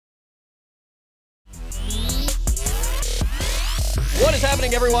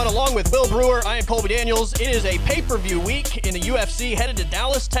happening, everyone? Along with Will Brewer, I am Colby Daniels. It is a pay-per-view week in the UFC, headed to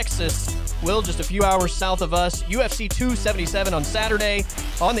Dallas, Texas. Will, just a few hours south of us. UFC 277 on Saturday,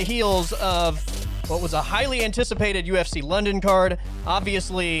 on the heels of what was a highly anticipated UFC London card.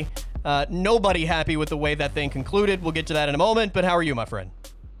 Obviously, nobody happy with the way that thing concluded. We'll get to that in a moment, but how are you, my friend?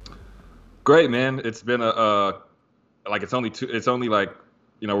 Great, man. It's been it's only like,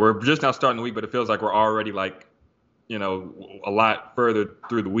 we're just now starting the week, but it feels like we're already a lot further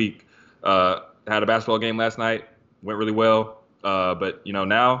through the week. Had a basketball game last night, went really well. But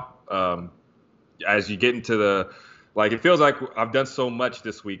now, as you get into it feels like I've done so much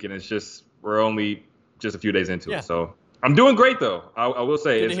this week, and we're only just a few days into it. So I'm doing great, though. I will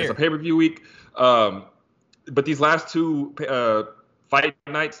say it's a pay-per-view week. But these last two fight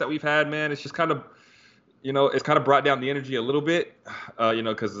nights that we've had, man, it's just kind of, it's kind of brought down the energy a little bit,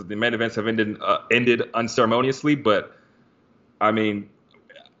 because the main events have ended unceremoniously. But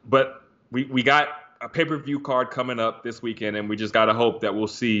we got a pay-per-view card coming up this weekend, and we just got to hope that we'll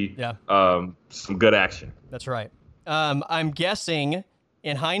see some good action. That's right. I'm guessing,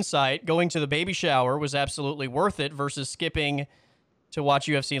 in hindsight, going to the baby shower was absolutely worth it versus skipping to watch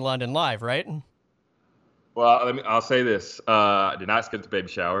UFC London live, right? Well, I'll say this. I did not skip the baby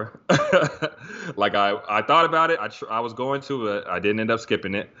shower. I thought about it. I was going to, but I didn't end up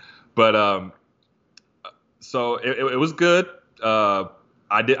skipping it. But so it was good.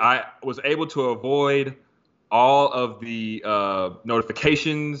 I was able to avoid all of the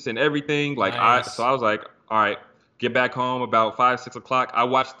notifications and everything. Nice. So I was like, all right, get back home about 5, 6 o'clock. I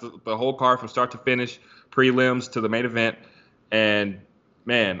watched the whole card from start to finish, prelims to the main event, and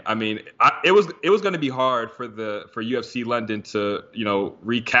man, it was going to be hard for UFC London to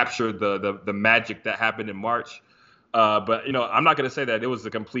recapture the magic that happened in March. But I'm not going to say that it was a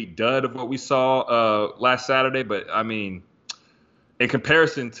complete dud of what we saw last Saturday. But in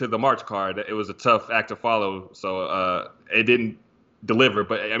comparison to the March card, it was a tough act to follow. So it didn't deliver.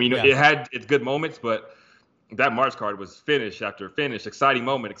 But it had its good moments. But that March card was finish after finish, exciting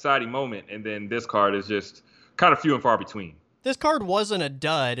moment, and then this card is just kind of few and far between. This card wasn't a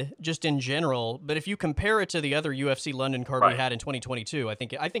dud just in general, but if you compare it to the other UFC London card we had in 2022, I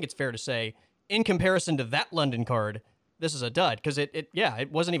think it's fair to say, in comparison to that London card, this is a dud because it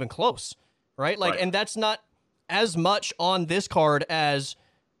wasn't even close, right? And that's not as much on this card as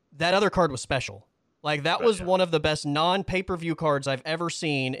that other card was special. That was one of the best non-pay-per-view cards I've ever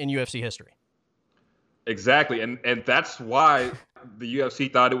seen in UFC history. Exactly, and that's why the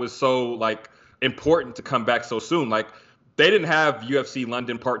UFC thought it was so important to come back so soon. They didn't have UFC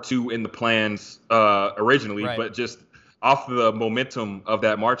London Part 2 in the plans originally, but just off the momentum of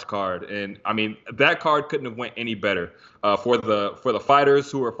that March card. And that card couldn't have went any better for the fighters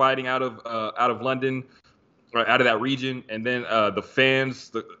who were fighting out of London, or out of that region, and then the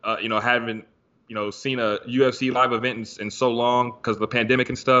fans, haven't seen a UFC live event in so long because of the pandemic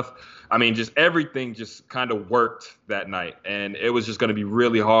and stuff. Just everything just kind of worked that night, and it was just going to be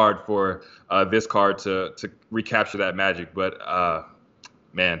really hard for this card to recapture that magic. But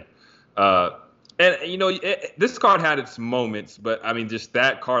this card had its moments, but just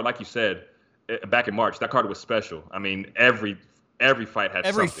that card, like you said, back in March, that card was special. Every fight had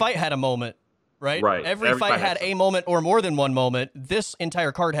every something. fight had a moment. Right? Right. Every fight had a moment or more than one moment. This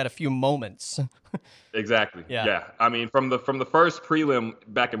entire card had a few moments. Exactly. Yeah. From the first prelim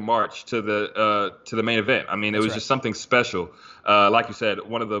back in March to the main event. It was just something special. Like you said,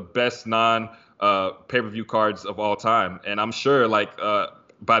 one of the best pay-per-view cards of all time. And I'm sure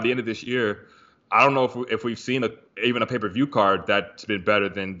by the end of this year, I don't know if we've seen even a pay-per-view card that's been better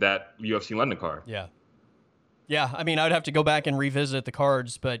than that UFC London card. Yeah. Yeah, I would have to go back and revisit the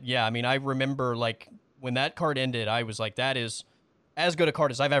cards, but yeah, I remember when that card ended, I was like, that is as good a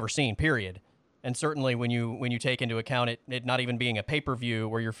card as I've ever seen, period. And certainly when you take into account it not even being a pay-per-view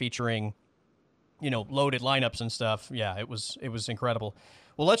where you're featuring, loaded lineups and stuff, yeah, it was incredible.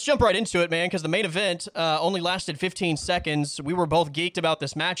 Well, let's jump right into it, man, because the main event only lasted 15 seconds. We were both geeked about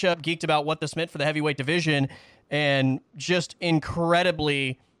this matchup, geeked about what this meant for the heavyweight division, and just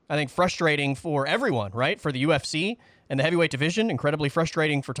incredibly, I think, frustrating for everyone, right? For the UFC and the heavyweight division, incredibly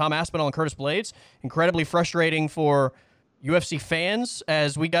frustrating for Tom Aspinall and Curtis Blaydes, incredibly frustrating for UFC fans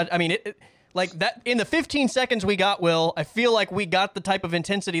as we got, that in the 15 seconds we got, Will, I feel like we got the type of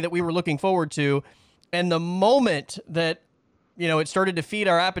intensity that we were looking forward to. And the moment that, it started to feed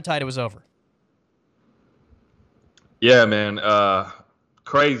our appetite, it was over. Yeah, man.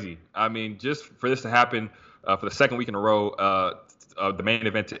 Crazy. Just for this to happen for the second week in a row, the main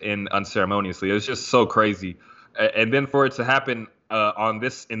event to end unceremoniously. It was just so crazy. And then for it to happen in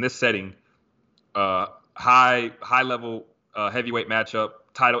this setting, high level heavyweight matchup,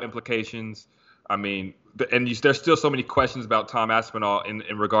 title implications. I mean, there's still so many questions about Tom Aspinall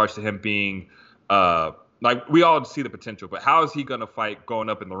in regards to him being like, we all see the potential, but how is he going to fight going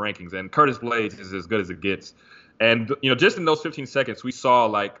up in the rankings? And Curtis Blades is as good as it gets. And, just in those 15 seconds, we saw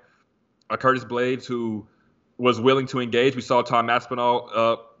like a Curtis Blades who was willing to engage. We saw Tom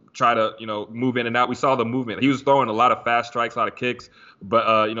Aspinall try to, move in and out. We saw the movement. He was throwing a lot of fast strikes, a lot of kicks,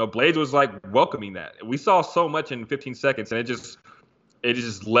 but, Blades was like welcoming that. We saw so much in 15 seconds, and it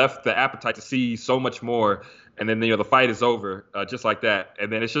just left the appetite to see so much more. And then, the fight is over just like that.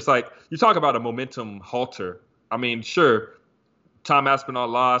 And then it's just like, you talk about a momentum halter. I mean, sure, Tom Aspinall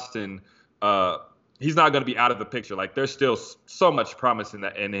lost, and he's not going to be out of the picture. Like, there's still so much promise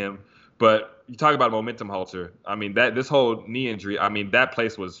in him. But you talk about a momentum halter. I mean, this whole knee injury, I mean, that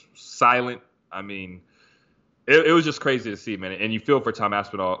place was silent. I mean, it was just crazy to see, man. And you feel for Tom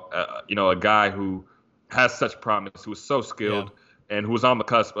Aspinall, a guy who has such promise, who is so skilled, and who was on the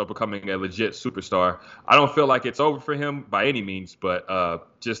cusp of becoming a legit superstar. I don't feel like it's over for him by any means, but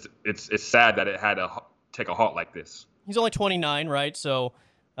just it's sad that it had to take a halt like this. He's only 29, right? So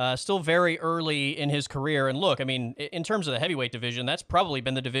still very early in his career. And look, I mean, in terms of the heavyweight division, that's probably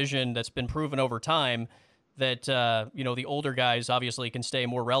been the division that's been proven over time that, the older guys obviously can stay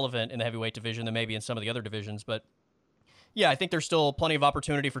more relevant in the heavyweight division than maybe in some of the other divisions. But yeah, I think there's still plenty of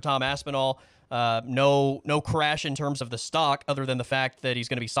opportunity for Tom Aspinall. No crash in terms of the stock, other than the fact that he's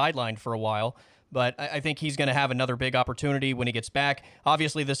going to be sidelined for a while. But I think he's going to have another big opportunity when he gets back.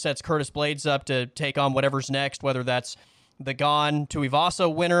 Obviously, this sets Curtis Blades up to take on whatever's next, whether that's the Gane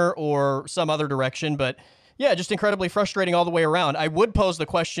Tuivasa winner or some other direction. But yeah, just incredibly frustrating all the way around. I would pose the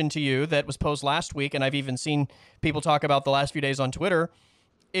question to you that was posed last week, and I've even seen people talk about the last few days on Twitter.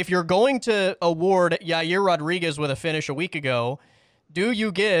 If you're going to award Yair Rodriguez with a finish a week ago, do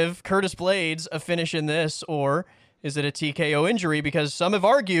you give Curtis Blades a finish in this, or is it a TKO injury? Because some have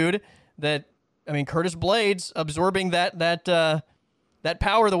argued that, I mean, Curtis Blades absorbing that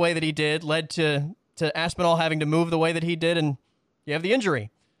power the way that he did led to Aspinall having to move the way that he did, and you have the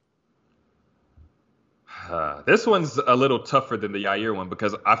injury. This one's a little tougher than the Yair one,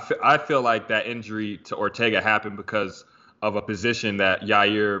 because I feel like that injury to Ortega happened because of a position that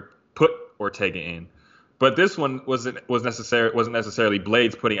Yair put Ortega in. But this one wasn't necessarily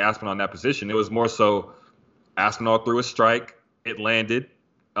Blades putting Aspinall in that position. It was more so Aspinall threw a strike, it landed,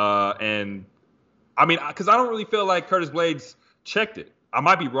 and I mean, because I don't really feel like Curtis Blades checked it. I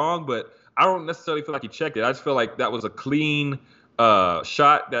might be wrong, but I don't necessarily feel like he checked it. I just feel like that was a clean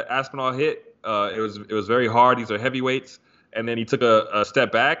shot that Aspinall hit. It was very hard. These are heavyweights, and then he took a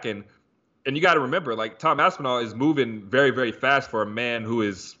step back, and you got to remember, like, Tom Aspinall is moving very, very fast for a man who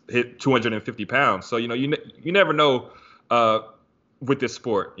is hit 250 pounds. So you never know with this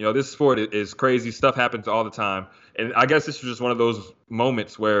sport. This sport is crazy. Stuff happens all the time, and I guess this was just one of those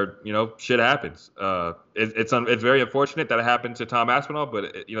moments where shit happens. It's very unfortunate that it happened to Tom Aspinall,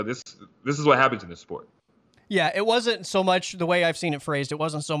 but this is what happens in this sport. Yeah, it wasn't so much, the way I've seen it phrased, it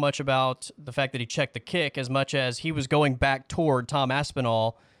wasn't so much about the fact that he checked the kick as much as he was going back toward Tom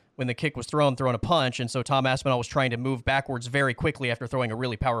Aspinall when the kick was throwing a punch, and so Tom Aspinall was trying to move backwards very quickly after throwing a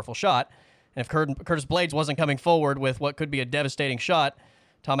really powerful shot. And if Curtis Blades wasn't coming forward with what could be a devastating shot,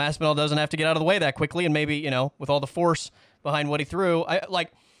 Tom Aspinall doesn't have to get out of the way that quickly, and maybe, with all the force behind what he threw.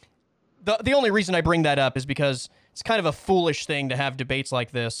 The only reason I bring that up is because it's kind of a foolish thing to have debates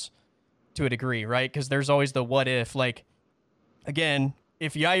like this to a degree, right? Because there's always the what if. Like, again,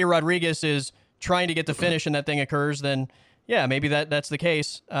 if Yair Rodriguez is trying to get the finish and that thing occurs, then yeah, maybe that's the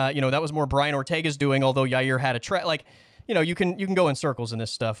case. That was more Brian Ortega's doing, although Yair had a you can go in circles in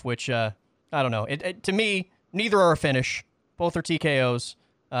this stuff, which I don't know. To me, neither are a finish. Both are TKOs.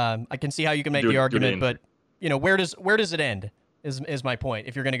 I can see how you can make the argument, but where does it end? Is my point.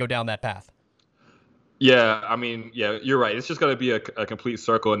 If you're going to go down that path. Yeah, I mean, yeah, you're right. It's just going to be a complete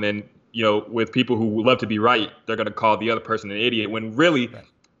circle, and then with people who love to be right, they're going to call the other person an idiot when really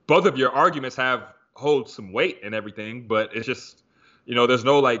both of your arguments hold some weight and everything, but it's just, there's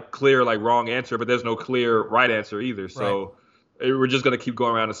no clear wrong answer, but there's no clear right answer either. So we're just going to keep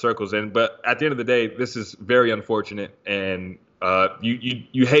going around in circles. But at the end of the day, this is very unfortunate, and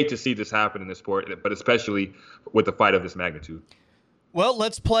you hate to see this happen in this sport, but especially with a fight of this magnitude. Well,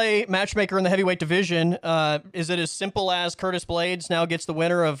 let's play matchmaker in the heavyweight division. Is it as simple as Curtis Blades now gets the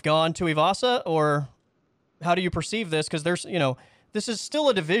winner of Gane Tuivasa, or how do you perceive this? Because there's, this is still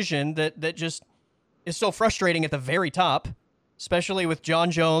a division that just is so frustrating at the very top, especially with John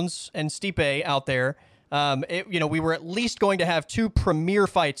Jones and Stipe out there. We were at least going to have two premier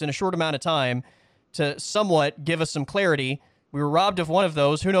fights in a short amount of time to somewhat give us some clarity. We were robbed of one of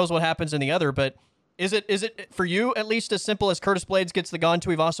those. Who knows what happens in the other, but Is it for you at least as simple as Curtis Blades gets the Gane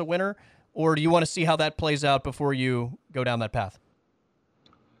Tuivasa winner, or do you want to see how that plays out before you go down that path?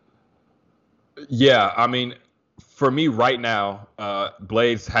 Yeah, I mean, for me right now,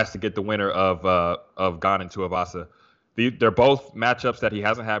 Blades has to get the winner of Gane and Tuivasa. They're both matchups that he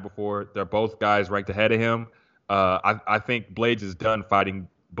hasn't had before. They're both guys ranked ahead of him. I think Blades is done fighting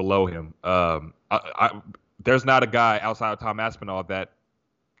below him. There's not a guy outside of Tom Aspinall that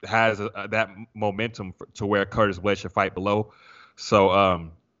has that momentum to where Curtis Blades should fight below.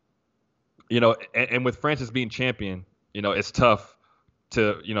 So, and with Francis being champion, it's tough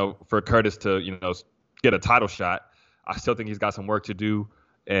to, for Curtis to, get a title shot. I still think he's got some work to do.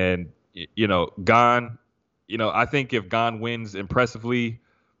 And, Gane, I think if Gane wins impressively,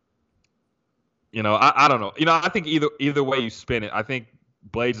 I don't know. I think either way you spin it, I think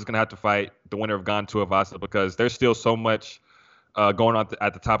Blades is going to have to fight the winner of Gane Tuivasa because there's still so much going on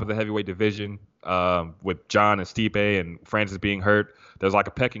at the top of the heavyweight division with John and Stipe and Francis being hurt. There's like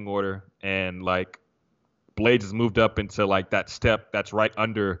a pecking order, and like Blades has moved up into like that step that's right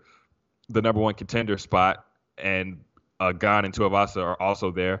under the number one contender spot, and Gane and Tuivasa are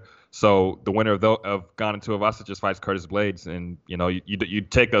also there. So the winner of Gane and Tuivasa just fights Curtis Blades, and you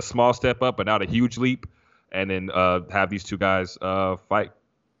take a small step up, but not a huge leap, and then have these two guys fight.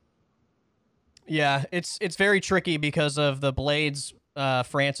 Yeah, it's very tricky because of the Blades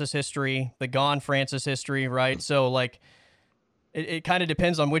Francis history, the Gane Francis history, right? So like it kind of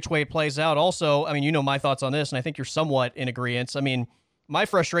depends on which way it plays out. Also, I mean, my thoughts on this, and I think you're somewhat in agreement. I mean, my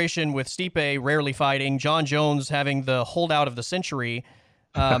frustration with Stipe rarely fighting, John Jones having the holdout of the century,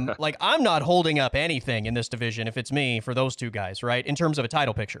 like I'm not holding up anything in this division if it's me for those two guys, right? In terms of a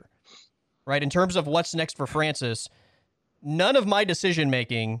title picture, right? In terms of what's next for Francis, none of my decision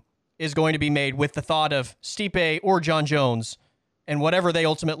making is going to be made with the thought of Stipe or John Jones and whatever they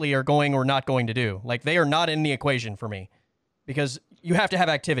ultimately are going or not going to do. Like they are not in the equation for me because you have to have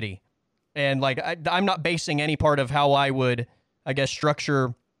activity. And like I'm not basing any part of how I would, I guess,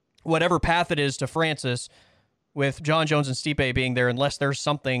 structure whatever path it is to Francis with John Jones and Stipe being there unless there's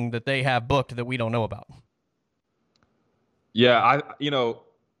something that they have booked that we don't know about. Yeah,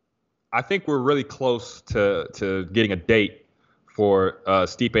 I think we're really close to getting a date for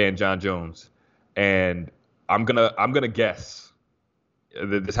Stipe and John Jones, and I'm gonna guess.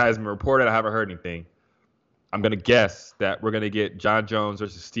 This hasn't been reported. I haven't heard anything. I'm gonna guess that we're gonna get John Jones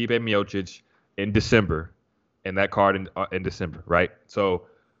versus Stipe Miocic in December, in that card in December, right? So,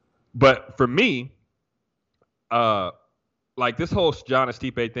 but for me, like this whole John and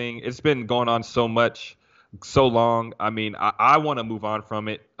Stipe thing, it's been going on so long. I mean, I want to move on from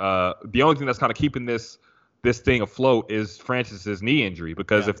it. The only thing that's kind of keeping this thing afloat is Francis's knee injury,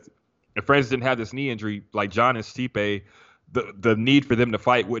 because if Francis didn't have this knee injury, like John and Stipe, the need for them to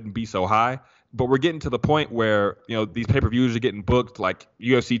fight wouldn't be so high. But we're getting to the point where, these pay-per-views are getting booked. Like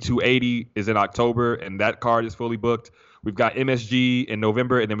UFC 280 is in October, and that card is fully booked. We've got MSG in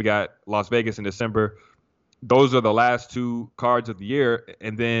November, and then we got Las Vegas in December. Those are the last two cards of the year.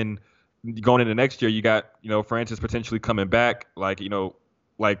 And then going into next year, you got, Francis potentially coming back. Like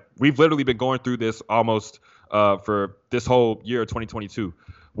we've literally been going through this almost for this whole year of 2022.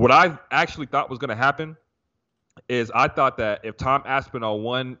 What I actually thought was going to happen is I thought that if Tom Aspinall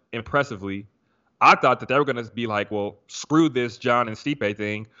won impressively, I thought that they were going to be like, well, screw this John and Stipe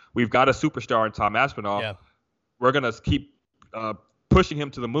thing. We've got a superstar in Tom Aspinall. Yeah. We're going to keep pushing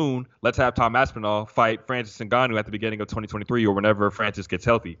him to the moon. Let's have Tom Aspinall fight Francis Ngannou at the beginning of 2023 or whenever Francis gets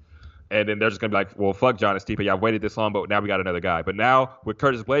healthy. And then they're just going to be like, well, fuck John and Stipe. Yeah, I've waited this long, but now we got another guy. But now with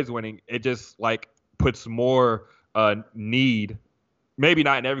Curtis Blades winning, it just like puts more need, maybe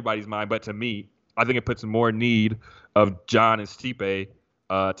not in everybody's mind, but to me, I think it puts more need of John and Stipe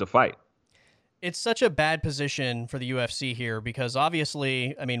to fight. It's such a bad position for the UFC here because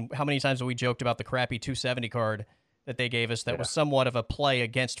obviously, I mean, how many times have we joked about the crappy 270 card that they gave us that was somewhat of a play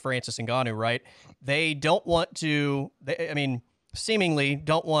against Francis Ngannou, right? They don't want to, seemingly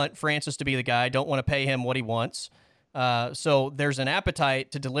don't want Francis to be the guy, don't want to pay him what he wants. So there's an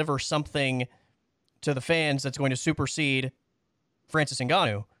appetite to deliver something to the fans that's going to supersede Francis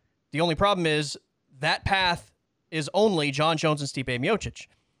Ngannou. The only problem is that path is only John Jones and Stipe Miocic.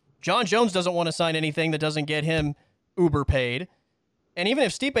 John Jones doesn't want to sign anything that doesn't get him uber paid. And even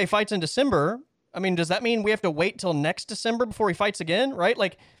if Stipe fights in December, I mean, does that mean we have to wait till next December before he fights again, right?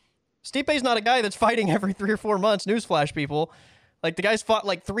 Like, Stipe's not a guy that's fighting every 3 or 4 months, newsflash, people. Like, the guy's fought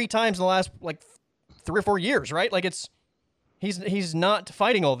like 3 times in the last, 3 or 4 years, right? Like, he's not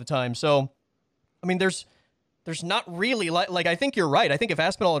fighting all the time. So, I mean, there's not really, like I think you're right. I think if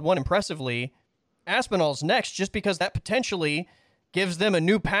Aspinall had won impressively, Aspinall's next, just because that potentially gives them a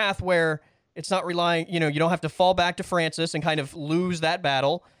new path where It's not relying, you don't have to fall back to Francis and kind of lose that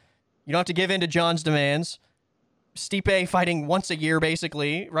battle. You don't have to give in to John's demands. Stipe fighting once a year,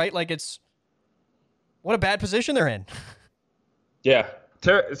 basically, right? Like, what a bad position they're in. Yeah.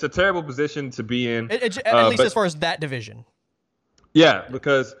 It's a terrible position to be in. At least as far as that division. Yeah,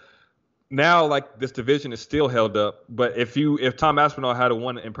 because now, like, this division is still held up. But if Tom Aspinall had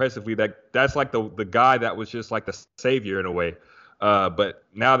won impressively, that's like the guy that was just like the savior in a way. But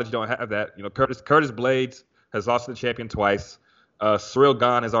now that you don't have that, Curtis Blades has lost to the champion twice. Cyril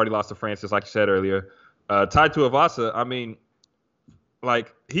Gane has already lost to Francis, like you said earlier. Tai Tuivasa, I mean,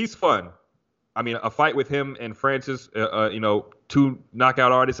 like, he's fun. I mean, a fight with him and Francis, two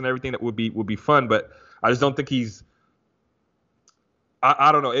knockout artists and everything, that would be fun. But I just don't think he's.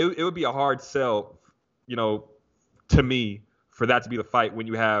 I don't know. It would be a hard sell, to me, for that to be the fight when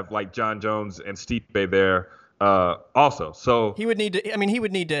you have like John Jones and Stipe there, also. So he would need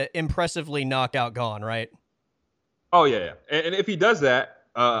to impressively knock out Gane, right? Oh yeah. And if he does that,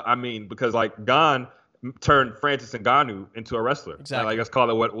 because like Gane turned Francis Ngannou into a wrestler. Exactly. Like, let's call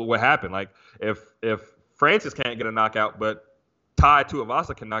it what happened. Like, if Francis can't get a knockout, but Tai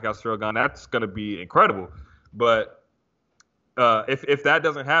Tuivasa can knock out Cyril Gane, that's going to be incredible. But if that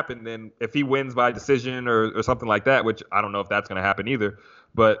doesn't happen, then if he wins by decision or something like that, which I don't know if that's going to happen either,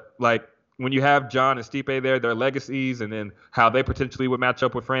 but like when you have John and Stipe there, their legacies, and then how they potentially would match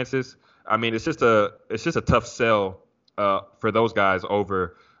up with Francis, I mean, it's just a tough sell for those guys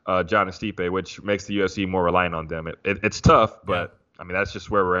over John and Stipe, which makes the UFC more reliant on them. It's tough, but I mean, that's just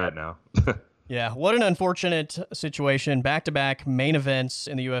where we're at now. Yeah, what an unfortunate situation. Back-to-back main events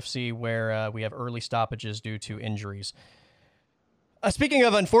in the UFC where we have early stoppages due to injuries. Speaking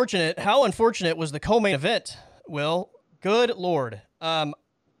of unfortunate, how unfortunate was the co-main event, Will? Good Lord. I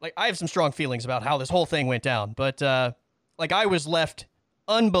have some strong feelings about how this whole thing went down, but I was left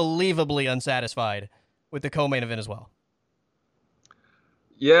unbelievably unsatisfied with the co-main event as well.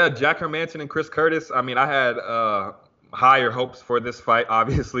 Yeah, Jack Hermanson and Chris Curtis. I mean, I had higher hopes for this fight,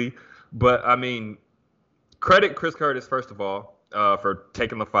 obviously. But, I mean, credit Chris Curtis, first of all, for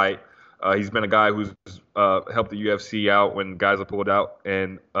taking the fight. He's been a guy who's helped the UFC out when guys have pulled out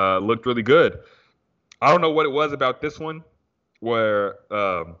and looked really good. I don't know what it was about this one where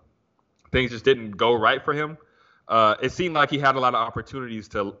things just didn't go right for him. It seemed like he had a lot of opportunities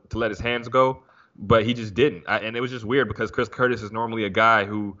to let his hands go, but he just didn't. And it was just weird because Chris Curtis is normally a guy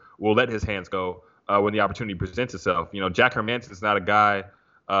who will let his hands go when the opportunity presents itself. Jack Hermanson is not a guy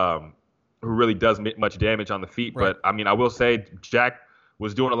who really does much damage on the feet. Right. But, I mean, I will say Jack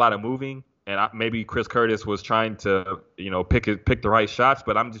was doing a lot of moving, and maybe Chris Curtis was trying to, pick the right shots.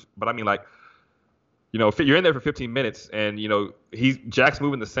 But you're in there for 15 minutes, and Jack's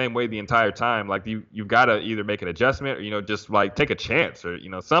moving the same way the entire time. Like you've got to either make an adjustment or just like take a chance or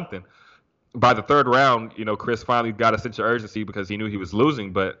something. By the third round, Chris finally got a sense of urgency because he knew he was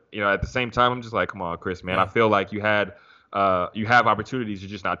losing. But at the same time, I'm just like, come on, Chris, man. Yeah. I feel like you have opportunities, you're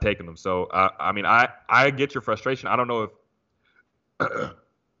just not taking them. So I mean, I get your frustration. I don't know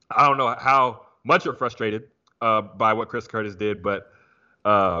how much you're frustrated by what Chris Curtis did, but.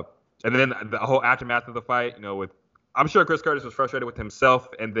 And then the whole aftermath of the fight, I'm sure Chris Curtis was frustrated with himself,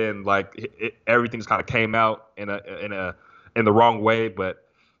 and then everything just kind of came out in the wrong way. But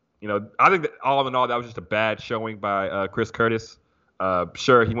I think that all in all, that was just a bad showing by Chris Curtis.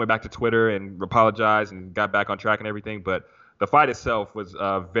 Sure, he went back to Twitter and apologized and got back on track and everything, but the fight itself was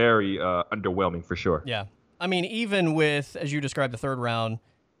very underwhelming for sure. Yeah, I mean, even with, as you described, the third round.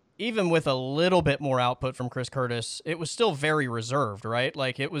 Even with a little bit more output from Chris Curtis, it was still very reserved, right?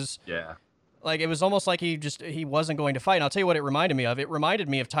 It was almost like he wasn't going to fight. And I'll tell you what it reminded me of. It reminded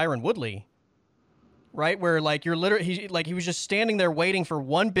me of Tyron Woodley, right? Where you're literally, he was just standing there waiting for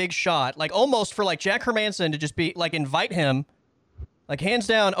one big shot, almost for Jack Hermanson to just be invite him, hands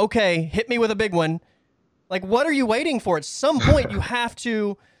down, okay, hit me with a big one. What are you waiting for? At some point, you have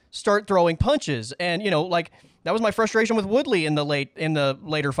to start throwing punches. And, that was my frustration with Woodley in the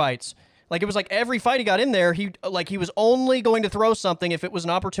later fights. It was every fight he got in there, he was only going to throw something if it was an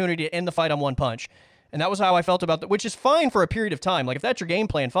opportunity to end the fight on one punch. And that was how I felt about that, which is fine for a period of time. If that's your game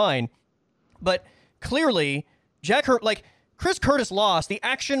plan, fine. But clearly, Chris Curtis lost. The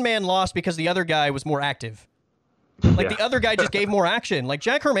action man lost because the other guy was more active. The other guy just gave more action.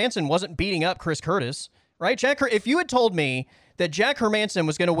 Jack Hermanson wasn't beating up Chris Curtis, right? If you had told me that Jack Hermanson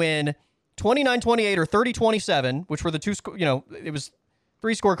was going to win 29-28 or 30-27, which were the two, it was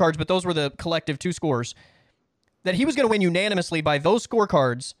 3 scorecards, but those were the collective 2 scores, that he was going to win unanimously by those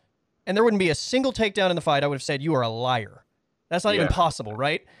scorecards, and there wouldn't be a single takedown in the fight, I would have said, you are a liar. That's not even possible,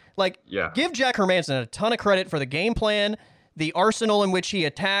 right? Give Jack Hermanson a ton of credit for the game plan, the arsenal in which he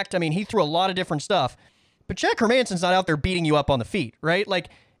attacked. I mean, he threw a lot of different stuff. But Jack Hermansson's not out there beating you up on the feet, right? Like,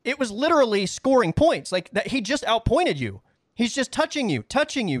 it was literally scoring points. Like, that he just outpointed you. He's just touching you,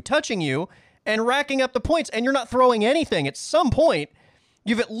 and racking up the points, and you're not throwing anything. At some point,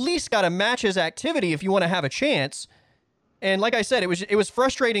 you've at least got to match his activity if you want to have a chance. And like I said, it was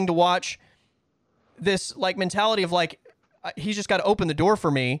frustrating to watch this like mentality of like, he's just got to open the door for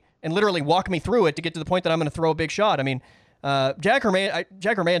me and literally walk me through it to get to the point that I'm going to throw a big shot. I mean, Jack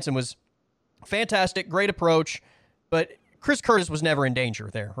Hermansson was fantastic, great approach, but Chris Curtis was never in danger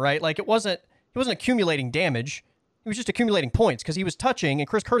there, right? Like he wasn't accumulating damage. He was just accumulating points because he was touching and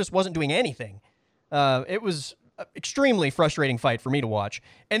Chris Curtis wasn't doing anything. It was an extremely frustrating fight for me to watch.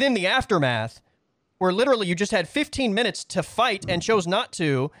 And then the aftermath, where literally you just had 15 minutes to fight and chose not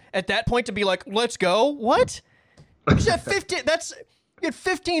to, at that point to be like, let's go? What? You just had 15, you had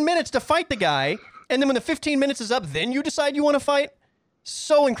 15 minutes to fight the guy, and then when the 15 minutes is up, then you decide you want to fight?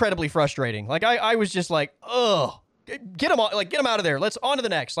 So incredibly frustrating. Like, I was just like, ugh, get him out of there. Let's on to the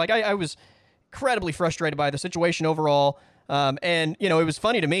next. Like, I was incredibly frustrated by the situation overall. And, you know, it was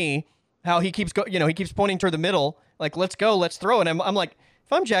funny to me how he keeps pointing toward the middle, like, let's go, let's throw. And I'm like,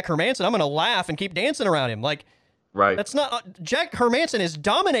 if I'm Jack Hermansson, I'm going to laugh and keep dancing around him. Like, right. That's not, Jack Hermansson is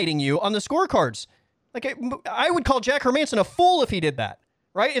dominating you on the scorecards. Like, I would call Jack Hermansson a fool if he did that,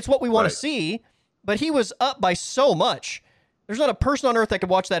 right? It's what we want to see, but he was up by so much. There's not a person on earth that could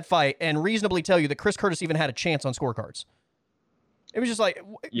watch that fight and reasonably tell you that Chris Curtis even had a chance on scorecards. It was just like,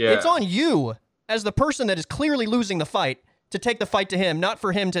 It's on you as the person that is clearly losing the fight to take the fight to him, not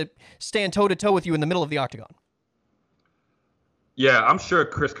for him to stand toe-to-toe with you in the middle of the octagon. Yeah, I'm sure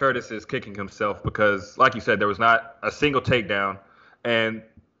Chris Curtis is kicking himself because, like you said, there was not a single takedown. And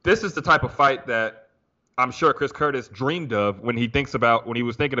this is the type of fight that I'm sure Chris Curtis dreamed of when he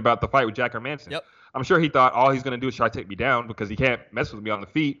was thinking about the fight with Jack Hermansson. Yep. I'm sure he thought all he's going to do is try to take me down because he can't mess with me on the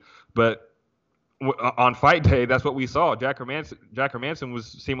feet. But on fight day, that's what we saw. Jack Hermansson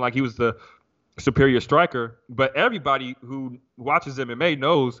seemed like he was the superior striker. But everybody who watches MMA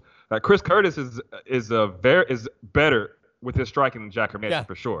knows that Chris Curtis is better with his striking than Jack Hermansson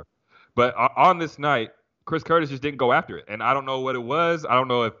for sure. But on this night, Chris Curtis just didn't go after it. And I don't know what it was. I don't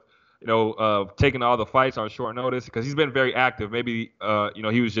know if, taking all the fights on short notice because he's been very active. Maybe,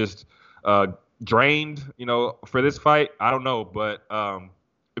 he was just drained, for this fight. I don't know. But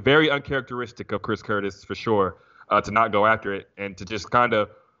very uncharacteristic of Chris Curtis for sure to not go after it and to just kind of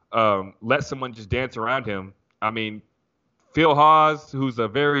let someone just dance around him. I mean, Phil Hawes, who's a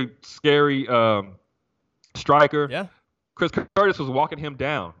very scary striker. Yeah. Chris Curtis was walking him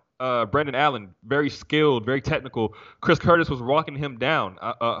down. Brendan Allen, very skilled, very technical. Chris Curtis was walking him down.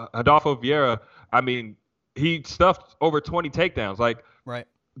 Adolfo Vieira, I mean, he stuffed over 20 takedowns. Like, right.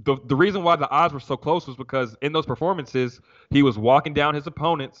 The reason why the odds were so close was because in those performances, he was walking down his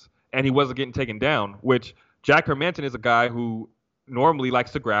opponents and he wasn't getting taken down, which Jack Hermansson is a guy who normally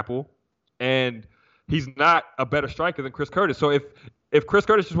likes to grapple, and he's not a better striker than Chris Curtis. So if Chris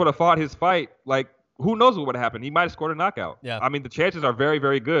Curtis just would have fought his fight, like, who knows what would have happened? He might have scored a knockout. Yeah. I mean, the chances are very,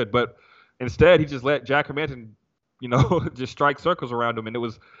 very good. But instead, he just let Jack Hermansson, just strike circles around him, and it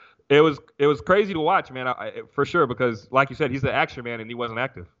was crazy to watch, man, for sure. Because, like you said, he's the action man, and he wasn't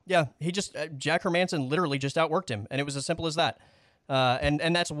active. Yeah, Jack Hermansson literally just outworked him, and it was as simple as that.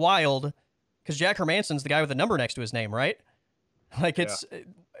 And that's wild, because Jack Hermansson's the guy with the number next to his name, right? Like,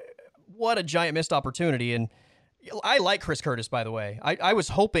 what a giant missed opportunity. And I like Chris Curtis, by the way. I was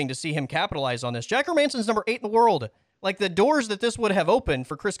hoping to see him capitalize on this. Jack Hermansson's number 8 in the world. Like, the doors that this would have opened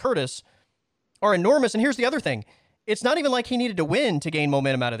for Chris Curtis are enormous. And here's the other thing. It's not even like he needed to win to gain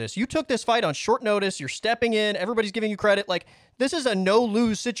momentum out of this. You took this fight on short notice. You're stepping in. Everybody's giving you credit. Like, this is a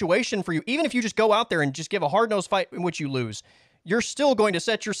no-lose situation for you. Even if you just go out there and just give a hard-nosed fight in which you lose, you're still going to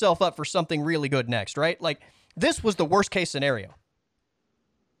set yourself up for something really good next, right? Like, this was the worst-case scenario.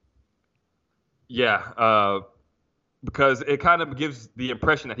 Yeah, because it kind of gives the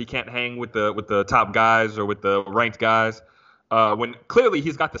impression that he can't hang with the top guys or with the ranked guys, when clearly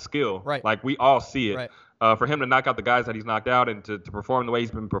he's got the skill. Right. Like, we all see it. Right. For him to knock out the guys that he's knocked out and to perform the way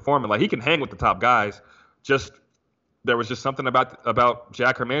he's been performing, like, he can hang with the top guys. Just there was just something about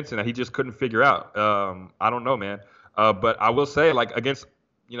Jack Hermansson that he just couldn't figure out. I don't know, man. But I will say, like, against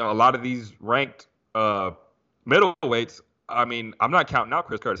a lot of these ranked middleweights, I mean, I'm not counting out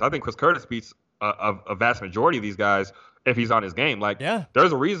Chris Curtis. I think Chris Curtis beats a vast majority of these guys if he's on his game. Like,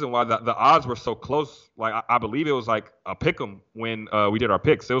 there's a reason why the odds were so close. Like, I believe it was like a pick 'em when we did our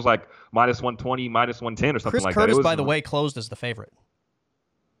picks. It was like -120, -110 or something like that. Chris Curtis, by the way, closed as the favorite.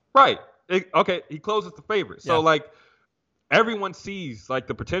 Right. Okay, he closed as the favorite. So, like, everyone sees like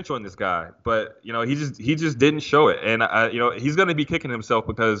the potential in this guy, but he just didn't show it, and he's gonna be kicking himself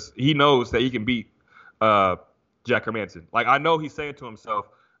because he knows that he can beat Jack Hermanson. Like I know he's saying to himself,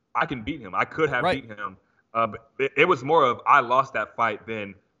 I can beat him. I could have Right. beat him. But it was more of I lost that fight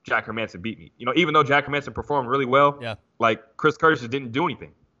than Jack Hermanson beat me. Even though Jack Hermanson performed really well, Yeah. like Chris Curtis just didn't do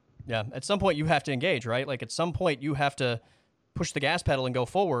anything. Yeah. At some point, you have to engage, right? Like at some point, you have to push the gas pedal and go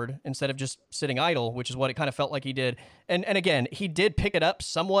forward instead of just sitting idle, which is what it kind of felt like he did. And again, he did pick it up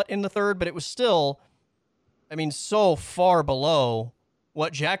somewhat in the third, but it was still, I mean, so far below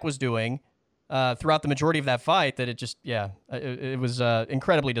what Jack was doing throughout the majority of that fight that it was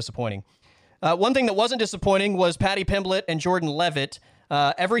incredibly disappointing. One thing that wasn't disappointing was Paddy Pimblett and Jordan Leavitt.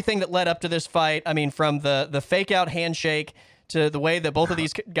 Everything that led up to this fight, I mean, from the fake out handshake to the way that both of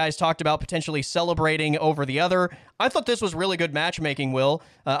these guys talked about potentially celebrating over the other. I thought this was really good matchmaking, Will.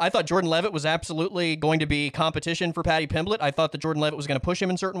 I thought Jordan Leavitt was absolutely going to be competition for Paddy Pimblett. I thought that Jordan Leavitt was going to push him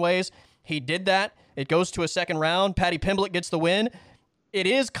in certain ways. He did that. It goes to a second round. Paddy Pimblett gets the win. It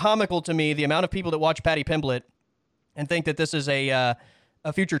is comical to me, the amount of people that watch Paddy Pimblett and think that this is a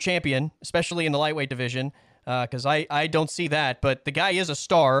future champion, especially in the lightweight division, because I don't see that. But the guy is a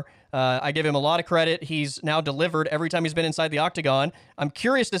star. I give him a lot of credit. He's now delivered every time he's been inside the octagon. I'm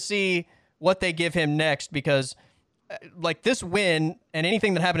curious to see what they give him next because, like, this win and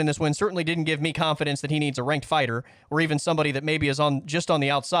anything that happened in this win certainly didn't give me confidence that he needs a ranked fighter or even somebody that maybe is just on the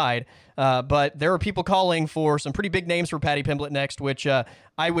outside. But there are people calling for some pretty big names for Paddy Pimblett next, which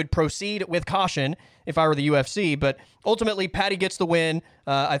I would proceed with caution if I were the UFC. But ultimately, Paddy gets the win.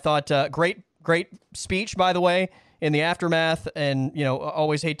 I thought great speech, by the way, in the aftermath. And,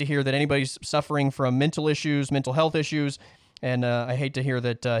 always hate to hear that anybody's suffering from mental health issues. And I hate to hear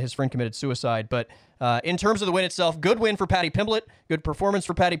that his friend committed suicide. But in terms of the win itself, good win for Paddy Pimblett. Good performance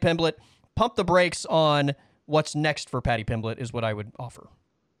for Paddy Pimblett. Pump the brakes on what's next for Paddy Pimblett is what I would offer.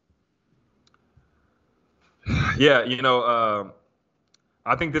 Yeah,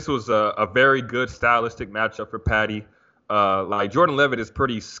 I think this was a very good stylistic matchup for Paddy. Like Jordan Leavitt is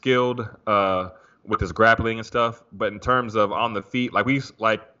pretty skilled with his grappling and stuff, but in terms of on the feet,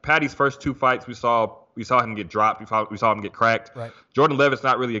 like Paddy's first two fights, we saw him get dropped, we saw him get cracked. Right. Jordan Leavitt's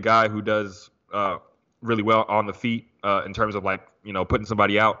not really a guy who does really well on the feet in terms of putting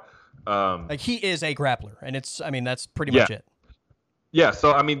somebody out. Like he is a grappler, and that's pretty much it. Yeah.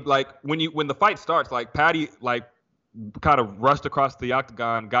 So when the fight starts, like Paddy kind of rushed across the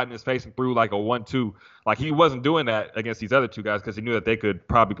octagon, got in his face and threw like a 1-2. Like he wasn't doing that against these other two guys because he knew that they could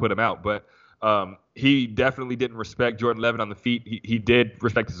probably put him out. But he definitely didn't respect Jordan Leavitt on the feet. He did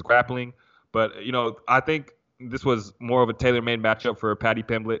respect his grappling. But, I think this was more of a tailor-made matchup for Paddy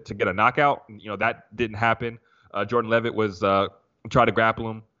Pimblett to get a knockout. That didn't happen. Jordan Leavitt was trying to grapple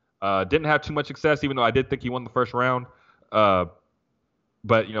him. Didn't have too much success, even though I did think he won the first round.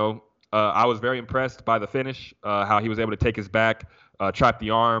 But I was very impressed by the finish, how he was able to take his back, trap the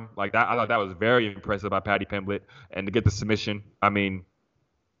arm. Like that, I thought that was very impressive by Paddy Pimblett. And to get the submission, I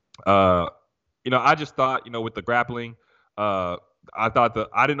just thought, with the grappling, I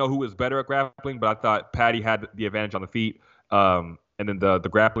didn't know who was better at grappling, but I thought Paddy had the advantage on the feet. And then the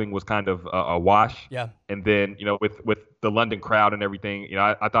grappling was kind of a wash. Yeah. And then, with the London crowd and everything,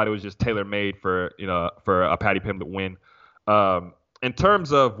 I thought it was just tailor-made for a Paddy Pimblett win. In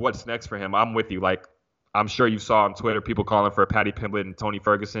terms of what's next for him, I'm with you. Like, I'm sure you saw on Twitter people calling for Paddy Pimblett and Tony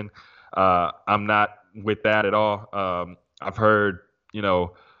Ferguson. I'm not with that at all. I've heard,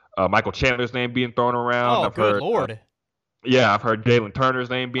 Michael Chandler's name being thrown around. Oh, I've good heard, Lord. I've heard Jalen Turner's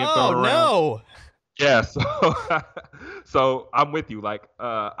name being thrown around. Oh, no. Yeah, so I'm with you. Like,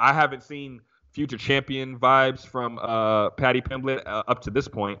 I haven't seen future champion vibes from Paddy Pimblett up to this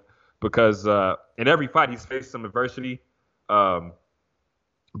point because in every fight he's faced some adversity.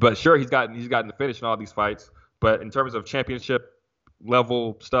 But sure, he's gotten the finish in all these fights. But in terms of championship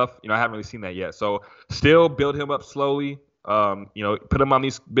level stuff, I haven't really seen that yet. So still build him up slowly. Put him on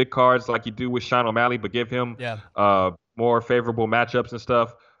these big cards like you do with Sean O'Malley, but give him more favorable matchups and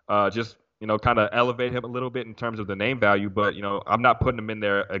stuff. Just kind of elevate him a little bit in terms of the name value. But I'm not putting him in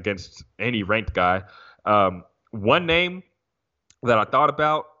there against any ranked guy. One name that I thought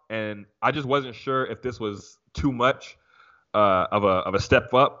about, and I just wasn't sure if this was too much of a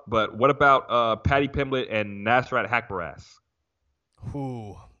step up. But what about Paddy Pimblett and Nasrat Haqparast?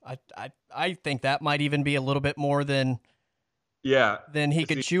 Ooh, I think that might even be a little bit more than he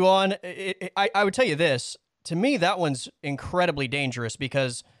could chew on. I would tell you this. To me, that one's incredibly dangerous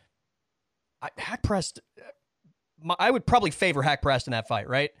because Haqparast, I would probably favor Haqparast in that fight,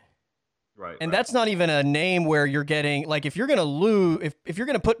 right? Right. And that's not even a name where you're getting, like, if you're going to lose, if you're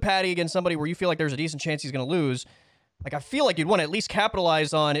going to put Paddy against somebody where you feel like there's a decent chance he's going to lose, Like, I feel like you'd want to at least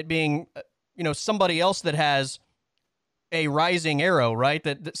capitalize on it being, somebody else that has a rising arrow, right?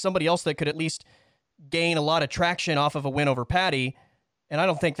 That somebody else that could at least gain a lot of traction off of a win over Paddy. And I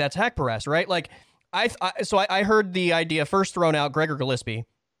don't think that's Haqparast, right? Like, I heard the idea first thrown out, Gregor Gillespie.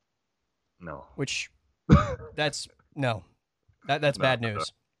 No. Which, that's bad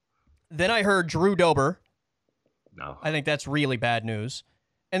news. Then I heard Drew Dober. No. I think that's really bad news.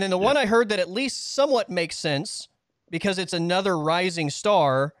 And then the one I heard that at least somewhat makes sense because it's another rising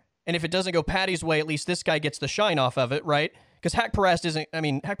star, and if it doesn't go Paddy's way, at least this guy gets the shine off of it, right? Because Haqparast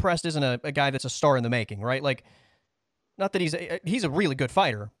isn't a guy that's a star in the making, right? Like, not that he's a really good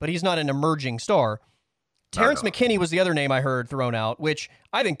fighter, but he's not an emerging star. Terrence McKinney was the other name I heard thrown out, which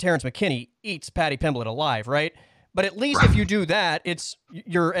I think Terrence McKinney eats Paddy Pimblett alive, right? But at least if you do that,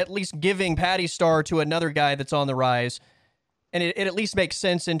 you're at least giving Paddy's star to another guy that's on the rise, and it at least makes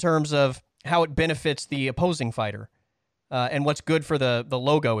sense in terms of how it benefits the opposing fighter and what's good for the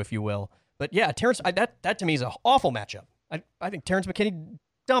logo, if you will. But yeah, Terrence, that to me is an awful matchup. I think Terrence McKinney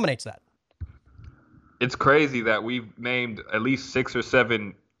dominates that. It's crazy that we've named at least 6 or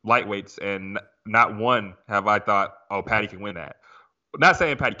 7 lightweights, and not one have I thought, oh, Paddy can win that. Not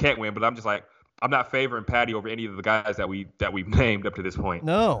saying Paddy can't win, but I'm just like, I'm not favoring Paddy over any of the guys that we've named up to this point.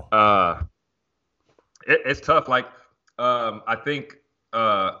 No. It's tough. Like, I think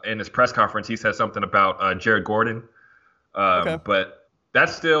in his press conference he said something about Jared Gordon. Okay. But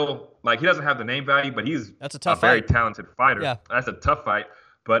that's still, like, he doesn't have the name value, but that's a very talented fighter. Yeah. That's a tough fight.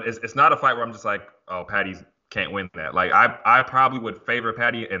 But it's not a fight where I'm just like, oh, Paddy can't win that. Like, I probably would favor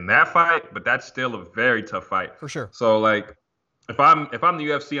Paddy in that fight, but that's still a very tough fight. For sure. So, like, if I'm the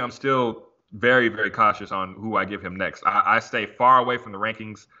UFC, I'm still very, very cautious on who I give him next. I stay far away from the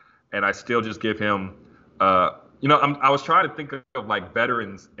rankings, and I still just give him I was trying to think of like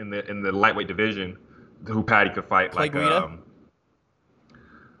veterans in the lightweight division who Paddy could fight. Clay like Guida?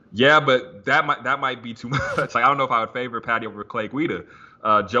 Yeah, but that might be too much. Like, I don't know if I would favor Paddy over Clay Guida.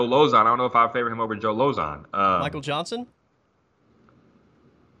 Joe Lozon, I don't know if I would favor him over Joe Lozon. Michael Johnson?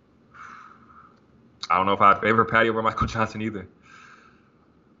 I don't know if I'd favor Paddy over Michael Johnson either.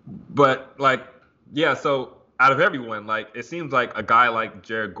 But, like, yeah, so out of everyone, like, it seems like a guy like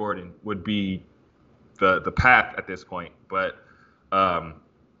Jared Gordon would be the path at this point. But I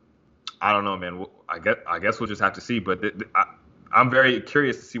don't know, man. I guess we'll just have to see. But I'm very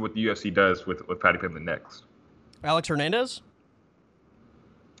curious to see what the UFC does with Paddy Pimblett next. Alex Hernandez?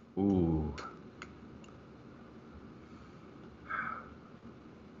 Ooh.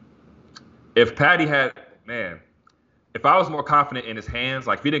 If Paddy if I was more confident in his hands,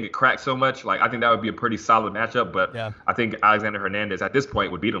 like if he didn't get cracked so much, like I think that would be a pretty solid matchup. But yeah. I think Alexander Hernandez at this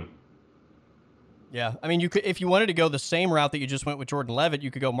point would beat him. Yeah, I mean, you could, if you wanted to go the same route that you just went with Jordan Levitt,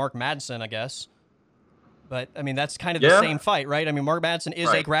 you could go Mark Madsen, I guess. But I mean, that's kind of the same fight, right? I mean, Mark Madsen is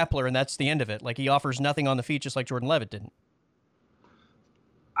a grappler, and that's the end of it. Like, he offers nothing on the feet, just like Jordan Levitt didn't.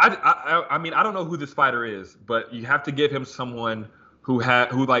 I mean, I don't know who this fighter is, but you have to give him someone who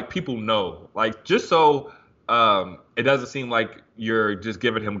like people know, like, just so it doesn't seem like you're just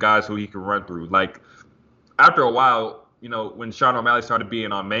giving him guys who he can run through. Like, after a while, when Sean O'Malley started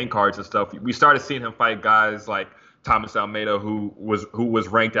being on main cards and stuff, we started seeing him fight guys like Thomas Almeida, who was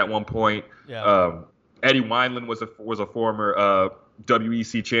ranked at one point. Yeah. Eddie Wineland was a former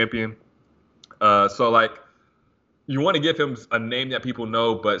WEC champion. So, like, you want to give him a name that people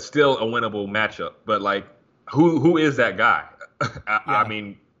know, but still a winnable matchup. But, like, who is that guy? I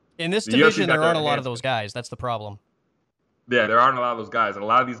mean, in this division, there aren't a lot of those guys. That's the problem. Yeah, there aren't a lot of those guys, and a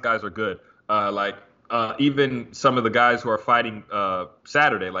lot of these guys are good. Even some of the guys who are fighting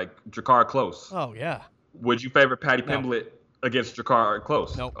Saturday, like Jakar Close. Oh, yeah. Would you favor Paddy Pimblett against Jakar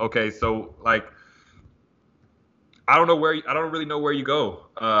Close? Nope. Okay, so, like, I don't really know where you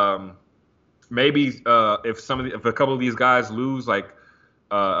go. Maybe if a couple of these guys lose, like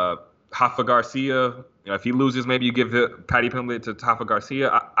Rafa Garcia, if he loses, maybe you give Paddy Pimblett to Rafa Garcia.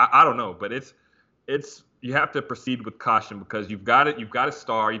 I don't know, but it's you have to proceed with caution because you've got a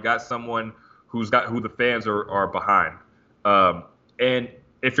star, you've got someone who the fans are behind, and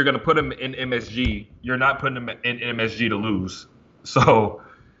if you're going to put him in MSG, you're not putting him in MSG to lose. So,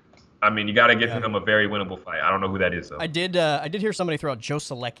 I mean, you got to give him a very winnable fight. I don't know who that is, though. I did hear somebody throw out Joe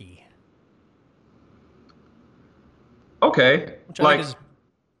Selecki. Okay, which I think is...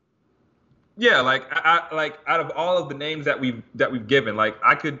 yeah, like out of all of the names that we've given, like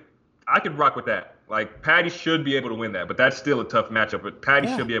I could rock with that. Like, Paddy should be able to win that, but that's still a tough matchup. But Paddy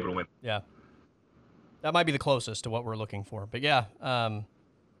should be able to win. Yeah, that might be the closest to what we're looking for. But yeah, I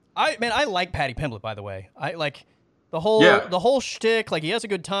like Paddy Pimblett, by the way. I like the whole shtick. Like, he has a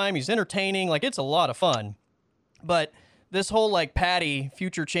good time. He's entertaining. Like, it's a lot of fun. But this whole like Paddy,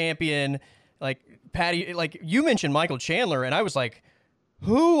 future champion, like Paddy, like you mentioned Michael Chandler, and I was like,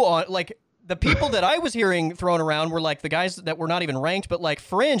 who on like the people that I was hearing thrown around were like the guys that were not even ranked, but like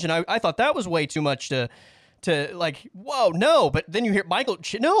fringe, and I thought that was way too much to like, whoa, no. But then you hear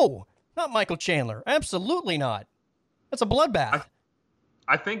no, not Michael Chandler, absolutely not. That's a bloodbath.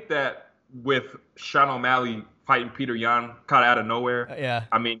 I think that with Sean O'Malley fighting Peter Yan kind of out of nowhere. Yeah.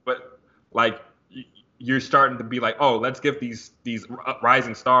 I mean, but like you're starting to be like, oh, let's give these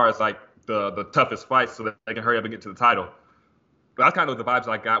rising stars like the toughest fights so that they can hurry up and get to the title. But that's kind of the vibes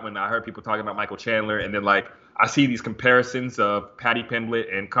I got when I heard people talking about Michael Chandler, and then like I see these comparisons of Paddy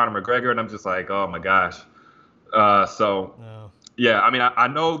Pimblett and Conor McGregor, and I'm just like, oh my gosh. Yeah, I mean, I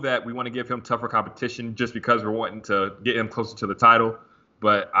know that we want to give him tougher competition just because we're wanting to get him closer to the title,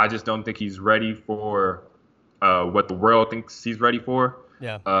 but I just don't think he's ready for what the world thinks he's ready for.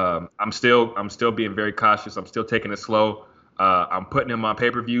 Yeah. I'm still being very cautious. I'm still taking it slow. I'm putting him on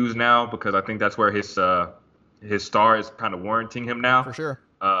pay-per-views now because I think that's where his star is kind of warranting him now. For sure.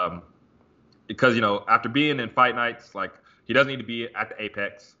 Because, after being in fight nights, like he doesn't need to be at the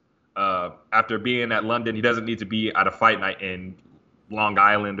Apex. After being at London, he doesn't need to be at a fight night in Long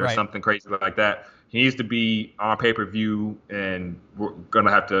Island or something crazy like that. He needs to be on pay-per-view, and we're going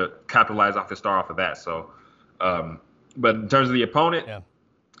to have to capitalize off his star off of that. So, but in terms of the opponent,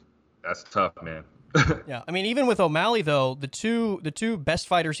 that's tough, man. Yeah, I mean, even with O'Malley though, the two best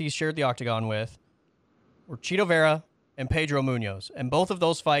fighters he's shared the octagon with were Chito Vera and Pedro Munoz, and both of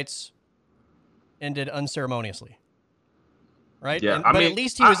those fights ended unceremoniously. Right? Yeah, but at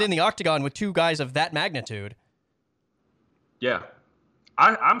least he was in the octagon with two guys of that magnitude. Yeah.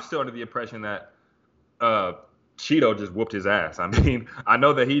 I'm still under the impression that Chito just whooped his ass. I mean, I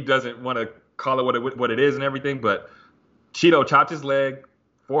know that he doesn't want to call it what it is and everything, but Chito chopped his leg,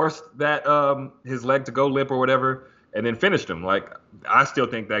 forced that his leg to go limp or whatever, and then finished him. Like, I still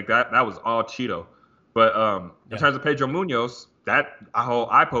think that was all Chito. But in terms of Pedro Munoz, that whole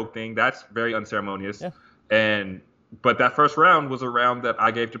eye poke thing, that's very unceremonious. Yeah. But that first round was a round that I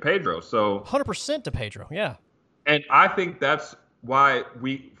gave to Pedro. So 100% to Pedro, yeah. And I think that's why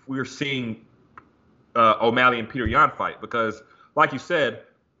we're seeing O'Malley and Peter Yan fight, because like you said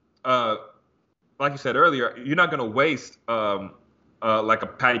earlier, you're not going to waste like a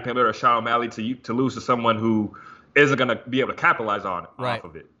Paddy Pimblett or a Sean O'Malley to lose to someone who isn't going to be able to capitalize off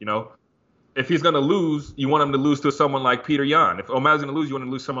of it. If he's going to lose, you want him to lose to someone like Peter Yan. If O'Malley's going to lose, you want him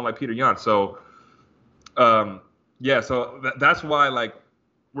to lose to someone like Peter Yan. So so that's why like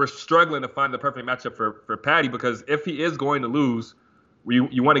we're struggling to find the perfect matchup for Paddy, because if he is going to lose,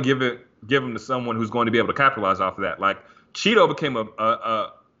 you want to give him to someone who's going to be able to capitalize off of that. Like Chito became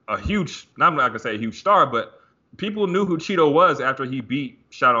a huge, I'm not gonna say a huge star, but people knew who Chito was after he beat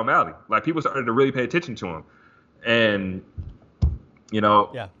Sean O'Malley. Like people started to really pay attention to him, and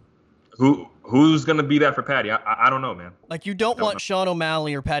who's gonna be that for Paddy? I don't know, man. Like you don't want Sean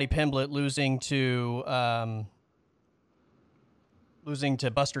O'Malley or Paddy Pimblett losing to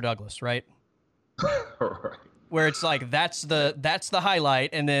Buster Douglas, right? Right. Where it's like that's the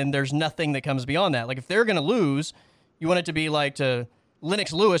highlight, and then there's nothing that comes beyond that. Like if they're gonna lose, you want it to be like to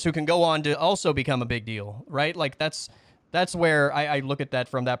Lennox Lewis, who can go on to also become a big deal, right? Like that's where I look at that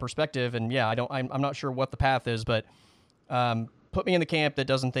from that perspective. And yeah, I'm not sure what the path is, but put me in the camp that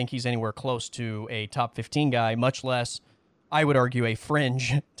doesn't think he's anywhere close to a top 15 guy, much less, I would argue, a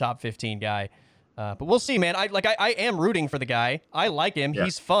fringe top 15 guy. But we'll see, man. I am rooting for the guy. I like him. Yeah.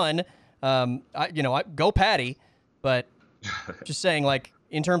 He's fun. Go Paddy. But just saying, like,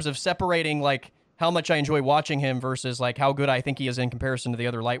 in terms of separating, like, how much I enjoy watching him versus, like, how good I think he is in comparison to the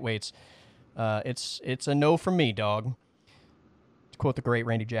other lightweights, it's a no from me, dog. To quote the great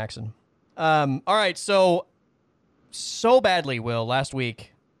Randy Jackson. All right, so badly, Will, last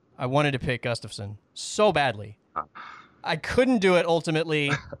week, I wanted to pick Gustafsson. So badly. I couldn't do it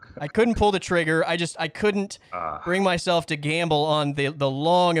ultimately. I couldn't pull the trigger. I couldn't bring myself to gamble on the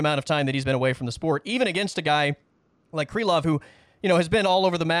long amount of time that he's been away from the sport, even against a guy like Krylov, who, has been all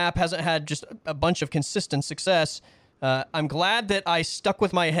over the map, hasn't had just a bunch of consistent success. I'm glad that I stuck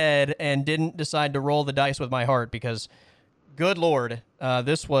with my head and didn't decide to roll the dice with my heart, because good Lord,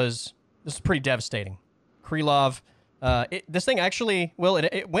 this was pretty devastating. Krylov, this thing actually, Will,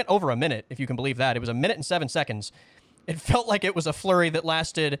 it went over a minute, if you can believe that. It was 1 minute and 7 seconds. It felt like it was a flurry that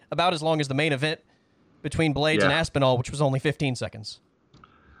lasted about as long as the main event between Blades and Aspinall, which was only 15 seconds.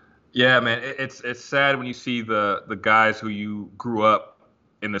 Yeah, man, it's sad when you see the guys who you grew up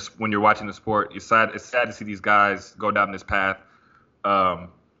in this when you're watching the sport. It's sad to see these guys go down this path. I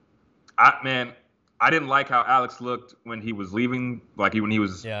I didn't like how Alex looked when he was leaving, like when he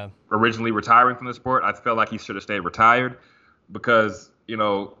was Yeah. originally retiring from the sport. I felt like he should have stayed retired because,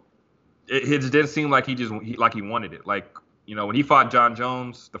 it just didn't seem like he wanted it. Like, when he fought John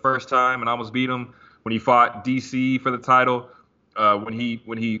Jones the first time and almost beat him, when he fought DC for the title, when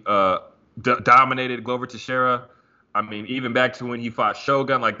he dominated Glover Teixeira. I mean, even back to when he fought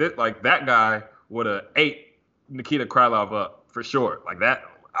Shogun, like that guy would have ate Nikita Krylov up for sure. Like that,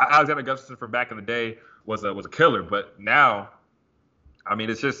 Alexander Gustafsson from back in the day was a killer, but now, I mean,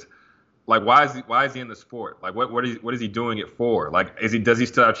 it's just like why is he in the sport? Like what is he doing it for? Like does he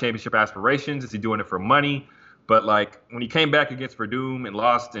still have championship aspirations? Is he doing it for money? But like when he came back against Verdum and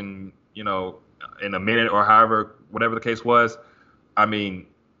lost in a minute or however whatever the case was, I mean,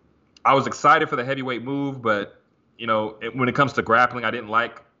 I was excited for the heavyweight move, but when it comes to grappling, I didn't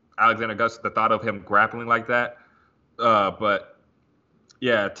like Alexander Gustafsson, the thought of him grappling like that. But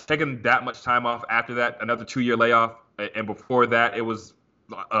yeah, taking that much time off after that, another 2-year layoff, and before that it was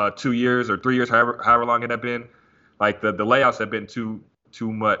 2 years or 3 years, however long it had been. Like the layoffs have been too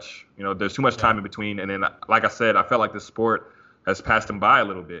much. There's too much time in between, and then like I said, I felt like the sport has passed him by a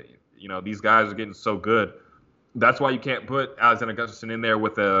little bit. These guys are getting so good. That's why you can't put Alexander Gustafsson in there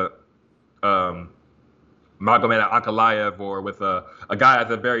with a Magomed Ankalaev or with a guy at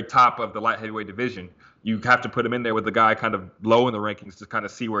the very top of the light heavyweight division. You have to put him in there with the guy kind of low in the rankings to kind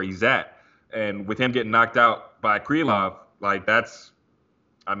of see where he's at. And with him getting knocked out by Krylov, like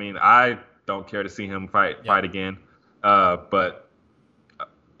I don't care to see him fight again. But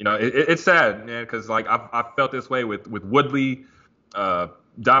it's sad, man, because like I felt this way with Woodley,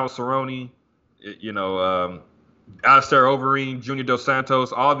 Donald Cerrone, Alistair Overeem, Junior Dos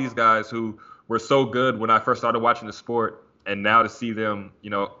Santos, all these guys who were so good when I first started watching the sport, and now to see them,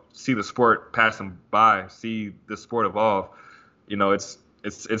 see the sport pass them by, see the sport evolve,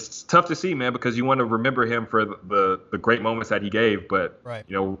 it's tough to see, man, because you want to remember him for the great moments that he gave, but right.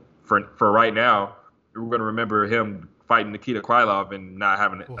 For right now, we're going to remember him fighting Nikita Krylov and not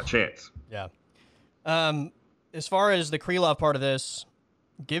having a chance. Yeah. As far as the Krylov part of this,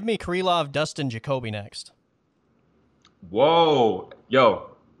 give me Krylov, Dustin Jacoby next. Whoa,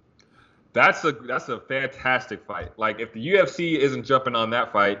 yo, that's a fantastic fight. Like if the UFC isn't jumping on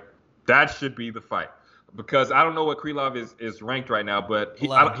that fight, that should be the fight. Because I don't know what Krylov is ranked right now, but he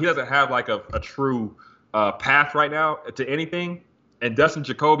doesn't have like a true path right now to anything. And Dustin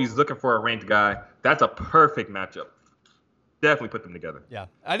Jacoby's looking for a ranked guy. That's a perfect matchup. Definitely put them together. Yeah,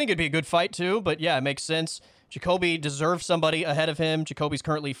 I think it'd be a good fight too. But yeah, it makes sense. Jacoby deserves somebody ahead of him. Jacoby's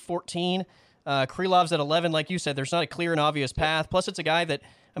currently 14. Krylov's at 11. Like you said, there's not a clear and obvious path. Plus, it's a guy that,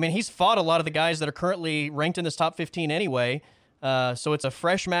 I mean, he's fought a lot of the guys that are currently ranked in this top 15 anyway. So it's a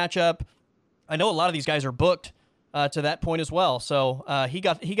fresh matchup. I know a lot of these guys are booked to that point as well. So he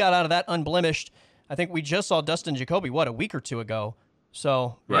got out of that unblemished. I think we just saw Dustin Jacoby, a week or two ago.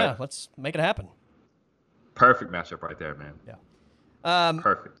 So, yeah, let's make it happen. Perfect matchup right there, man. Yeah.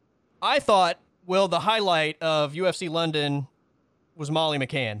 Perfect. I thought, Will, the highlight of UFC London was Molly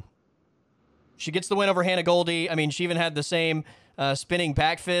McCann. She gets the win over Hannah Goldie. I mean, she even had the same spinning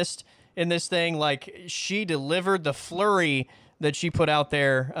back fist in this thing. Like, she delivered the flurry that she put out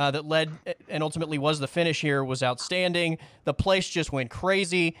there that led and ultimately was the finish here was outstanding. The place just went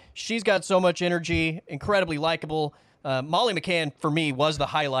crazy. She's got so much energy, incredibly likable. Molly McCann, for me, was the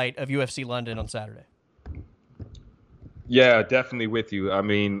highlight of UFC London on Saturday. Yeah, definitely with you. I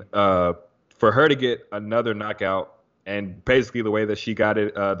mean, for her to get another knockout and basically the way that she got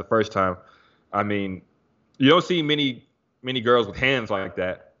it the first time, I mean, you don't see many girls with hands like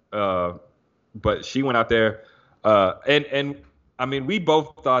that. But she went out there, and I mean, we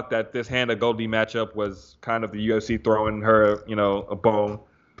both thought that this Hannah Goldie matchup was kind of the UFC throwing her, a bone.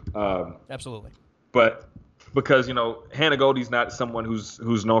 Absolutely. But because Hannah Goldie's not someone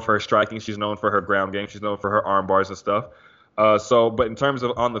who's known for her striking. She's known for her ground game. She's known for her arm bars and stuff. But in terms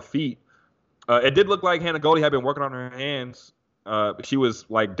of on the feet, it did look like Hannah Goldie had been working on her hands. She was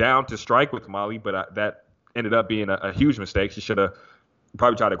like down to strike with Molly, but that ended up being a huge mistake. She should have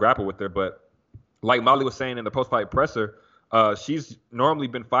probably tried to grapple with her. But like Molly was saying in the post-fight presser, she's normally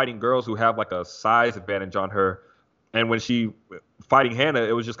been fighting girls who have like a size advantage on her. And when she fighting Hannah,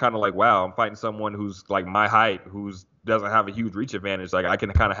 it was just kind of like, wow, I'm fighting someone who's like my height, who doesn't have a huge reach advantage. Like I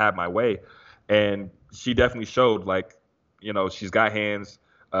can kind of have my way. And she definitely showed like, she's got hands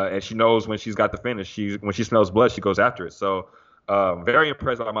and she knows when she's got the finish. When she smells blood, she goes after it. So very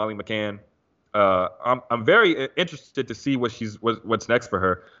impressed by Molly McCann. I'm very interested to see what's next for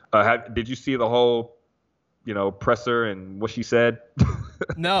her. Did you see the whole, presser and what she said?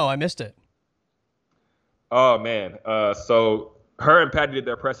 No, I missed it. Oh man. So her and Paddy did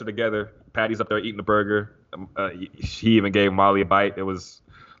their presser together. Patty's up there eating the burger. He even gave Molly a bite. It was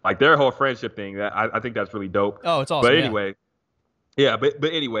like their whole friendship thing. I think that's really dope. Oh, it's awesome. But anyway,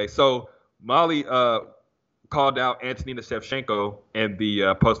 but anyway, so Molly called out Antonina Shevchenko in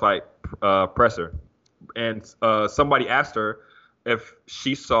the post-fight presser, and somebody asked her if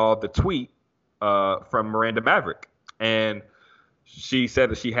she saw the tweet from Miranda Maverick, and she said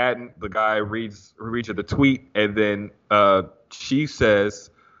that she hadn't. The guy reads her the tweet, and then she says,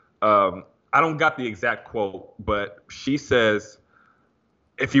 I don't got the exact quote, but she says,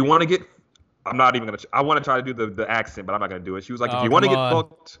 if you want to get, I'm not even going to, I want to try to do the accent, but I'm not going to do it. She was like, if you want to get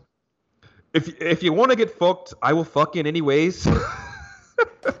fucked, if you want to get fucked, I will fuck in anyways.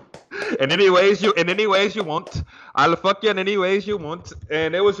 in any ways you want. I'll fuck you in any ways you want.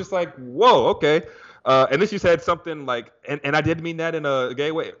 And it was just like, whoa, okay. And then she said something like, and I didn't mean that in a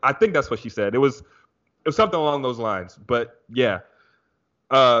gay way. I think that's what she said. It was something along those lines. But yeah.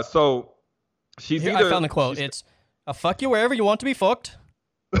 So she's Here, I found the quote. It's a fuck you wherever you want to be fucked.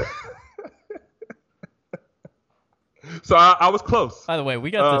 So I was close. By the way,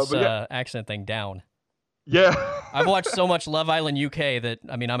 we got this accent thing down. Yeah. I've watched so much Love Island UK that,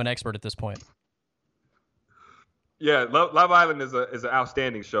 I mean, I'm an expert at this point. Yeah, Love Island is an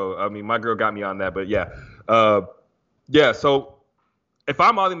outstanding show. I mean, my girl got me on that, but yeah. So if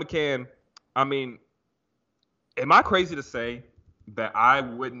I'm Molly McCann, I mean, am I crazy to say that I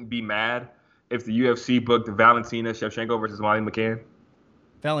wouldn't be mad if the UFC booked Valentina Shevchenko versus Molly McCann?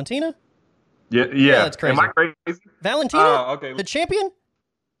 Valentina? Yeah, that's crazy. Am I crazy? Valentina? Oh, okay. The champion?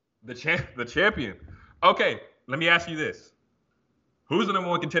 The champion. Okay, let me ask you this. Who's the number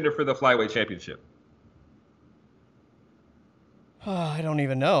one contender for the flyweight championship? I don't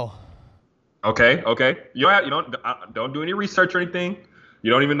even know. Okay. You don't do any research or anything. You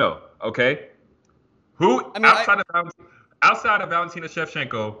don't even know. Okay. Who outside of Valentina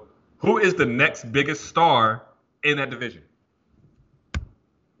Shevchenko, who is the next biggest star in that division?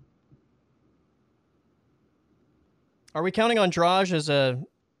 Are we counting Andrade as a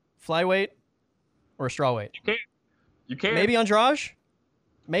flyweight or a strawweight? You can. Maybe Andrade?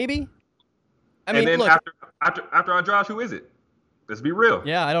 Maybe? I mean, then look. After Andrade, who is it? Let's be real.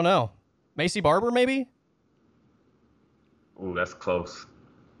 Yeah, I don't know. Macy Barber, maybe? Ooh, that's close.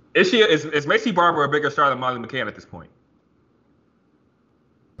 Is Macy Barber a bigger star than Molly McCann at this point?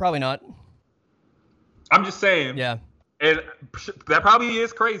 Probably not. I'm just saying. Yeah. And that probably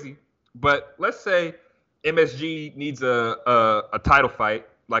is crazy. But let's say MSG needs a title fight,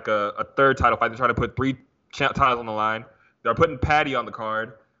 like a third title fight. They're trying to put 3 titles on the line. They're putting Paddy on the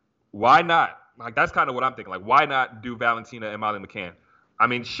card. Why not? Like, that's kind of what I'm thinking. Like, why not do Valentina and Molly McCann? I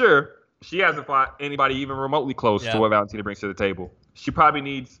mean, sure, she hasn't fought anybody even remotely close to what Valentina brings to the table. She probably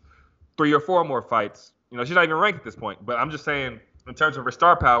needs 3 or 4 more fights. You know, she's not even ranked at this point. But I'm just saying, in terms of her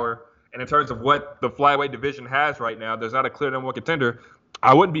star power and in terms of what the flyweight division has right now, there's not a clear number one contender.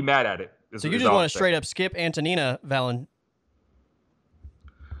 I wouldn't be mad at it. So you just want to straight up skip Antonina Valentina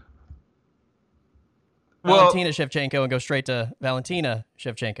Shevchenko and go straight to Valentina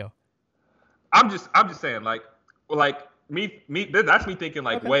Shevchenko. I'm just saying, like me. That's me thinking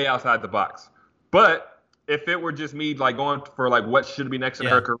like way outside the box. But if it were just me like going for like what should be next in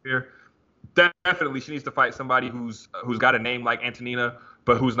her career, definitely she needs to fight somebody who's got a name like Antonina,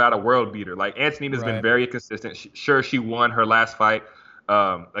 but who's not a world beater. Like Antonina's been very consistent. She won her last fight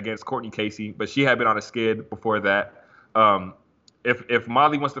against Courtney Casey, but she had been on a skid before that. If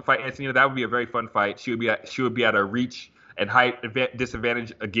Molly wants to fight Antonina, that would be a very fun fight. She would be at a reach and height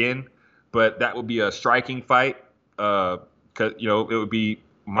disadvantage again, but that would be a striking fight. Because it would be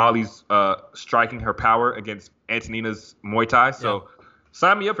Molly's striking her power against Antonina's Muay Thai. So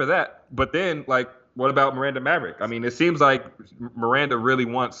sign me up for that. But then, like, what about Miranda Maverick? I mean, it seems like Miranda really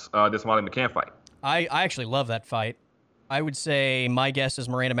wants this Molly McCann fight. I actually love that fight. I would say my guess is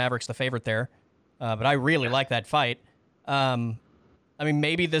Miranda Maverick's the favorite there, but I really like that fight. I mean,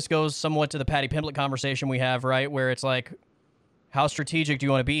 maybe this goes somewhat to the Paddy Pimblett conversation we have, right, where it's like, how strategic do you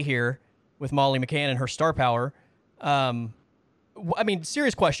want to be here with Molly McCann and her star power? I mean,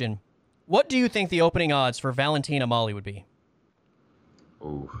 serious question. What do you think the opening odds for Valentina Molly would be?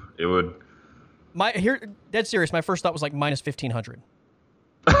 Oh, it would. Dead serious. My first thought was like minus 1,500.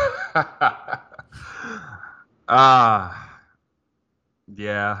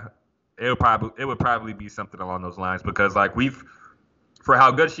 Yeah, it would probably be something along those lines because like for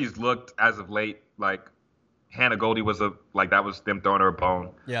how good she's looked as of late, like Hannah Goldie was that was them throwing her a bone.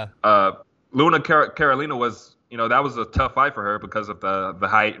 Yeah. Luna Carolina was, that was a tough fight for her because of the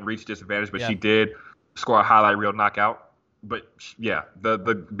height and reach disadvantage, but she did score a highlight reel knockout. But yeah,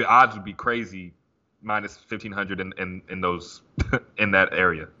 the odds would be crazy minus 1,500 in those in that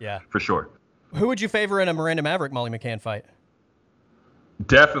area. Yeah, for sure. Who would you favor in a Miranda Maverick Molly McCann fight?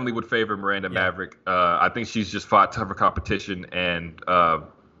 Definitely would favor Miranda Yeah. Maverick. I think she's just fought tougher competition, and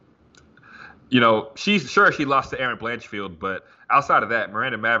she lost to Erin Blanchfield, but outside of that,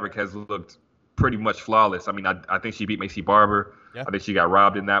 Miranda Maverick has looked pretty much flawless. I mean, I think she beat Macy Barber. Yeah. I think she got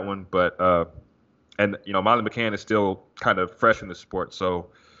robbed in that one, but Molly McCann is still kind of fresh in the sport, so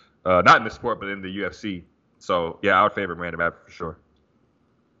not in the sport, but in the UFC. So yeah, I would favor Miranda Maverick for sure.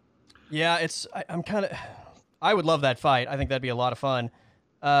 Yeah, I would love that fight. I think that'd be a lot of fun.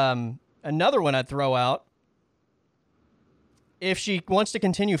 Another one I'd throw out, if she wants to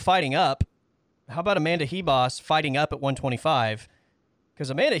continue fighting up, how about Amanda Hebos fighting up at 125? Because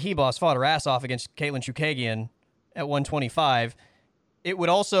Amanda Hebos fought her ass off against Caitlin Chookagian at 125. It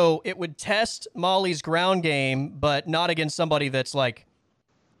would test Molly's ground game, but not against somebody that's like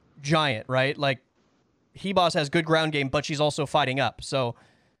giant, right? Like Hebos has good ground game, but she's also fighting up. So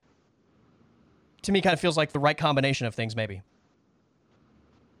to me, kind of feels like the right combination of things, maybe.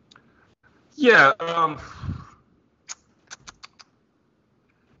 Yeah. I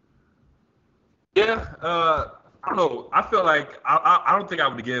don't know. I feel like I don't think I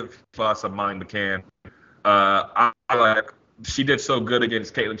would give Boss a Molly McCann. I like she did so good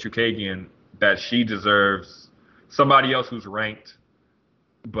against Caitlin Chookagian that she deserves somebody else who's ranked,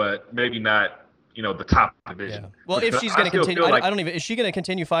 but maybe not, the top division. Yeah. Well, if she's going to continue, is she going to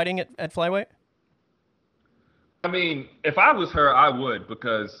continue fighting at flyweight? I mean, if I was her, I would,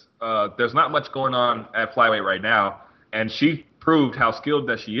 because there's not much going on at flyweight right now, and she proved how skilled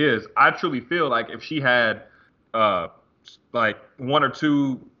that she is. I truly feel like if she had like one or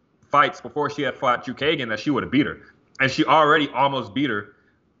two fights before she had fought Chookagian, that she would have beat her, and she already almost beat her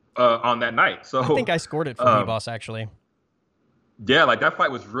on that night. So I think I scored it for Hebos, actually. Yeah, like that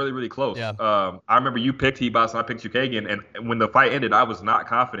fight was really, really close. Yeah. I remember you picked Hebos and I picked Chookagian, and when the fight ended, I was not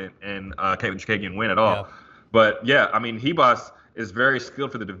confident in Caitlin Chookagian win at all. Yeah. But yeah, I mean, Hebos is very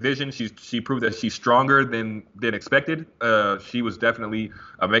skilled for the division. She proved that she's stronger than expected. She was definitely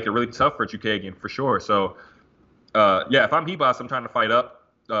making it really tough for Chookagian for sure. So yeah, if I'm Hebos, I'm trying to fight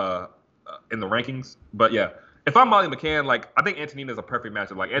up in the rankings. But yeah, if I'm Molly McCann, like I think Antonina's a perfect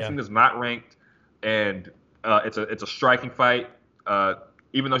matchup. Like Antonina's not ranked, and it's a striking fight.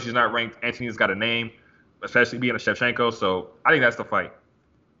 Even though she's not ranked, Antonina's got a name, especially being a Shevchenko. So I think that's the fight.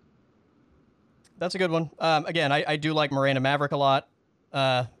 That's a good one. Again, I do like Miranda Maverick a lot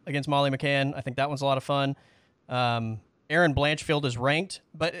against Molly McCann. I think that one's a lot of fun. Erin Blanchfield is ranked,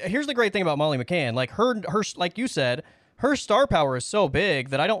 but here's the great thing about Molly McCann. Like her, like you said, her star power is so big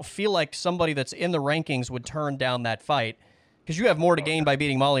that I don't feel like somebody that's in the rankings would turn down that fight, because you have more to gain by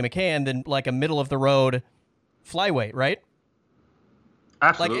beating Molly McCann than like a middle of the road flyweight, right?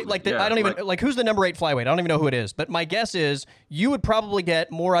 Absolutely. I don't even who's the number 8 flyweight. I don't even know who it is, but my guess is you would probably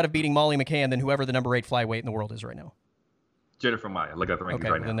get more out of beating Molly McCann than whoever the number 8 flyweight in the world is right now. Jennifer Maia. Look at the rankings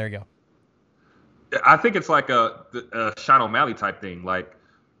right now. Then there you go. I think it's like a Sean O'Malley type thing. Like,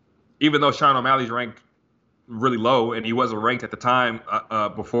 even though Sean O'Malley's ranked really low, and he wasn't ranked at the time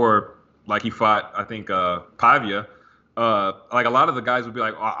before, like he fought, I think Pavia. Like a lot of the guys would be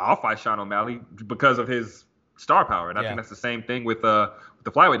like, I'll fight Sean O'Malley because of his star power, and I think that's the same thing with the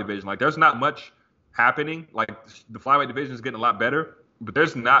flyweight division. Like, there's not much happening. Like, the flyweight division is getting a lot better, but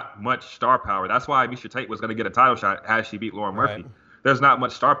there's not much star power. That's why Miesha Tate was going to get a title shot as she beat Lauren Murphy. Right. There's not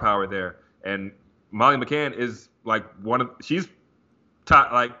much star power there, and Molly McCann is like she's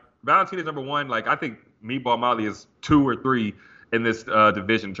top. Like, Valentina's number 1. Like, I think Meatball Molly is 2 or 3 in this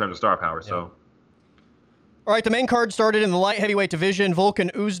division in terms of star power. So. All right, the main card started in the light heavyweight division.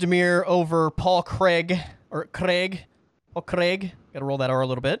 Volkan Oezdemir over Paul Craig. Paul Craig. Got to roll that R a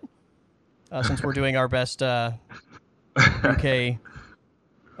little bit since we're doing our best UK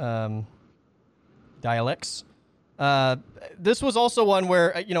dialects. This was also one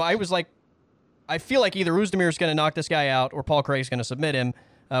where, I was like, I feel like either Oezdemir is going to knock this guy out or Paul Craig's going to submit him.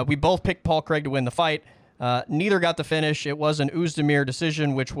 We both picked Paul Craig to win the fight. Neither got the finish. It was an Oezdemir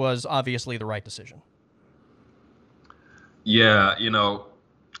decision, which was obviously the right decision. Yeah,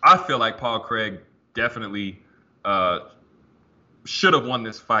 I feel like Paul Craig definitely should have won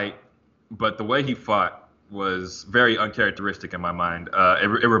this fight, but the way he fought was very uncharacteristic in my mind. It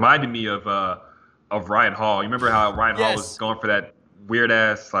reminded me of Ryan Hall. You remember how Ryan Hall was going for that weird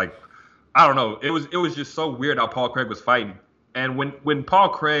ass, like, I don't know. It was just so weird how Paul Craig was fighting. And when Paul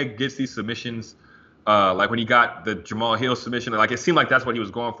Craig gets these submissions, like when he got the Jamal Hill submission, like it seemed like that's what he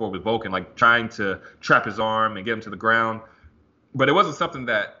was going for with Volkan, like trying to trap his arm and get him to the ground. But it wasn't something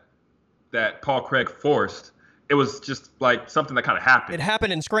that Paul Craig forced. It was just like something that kind of happened. It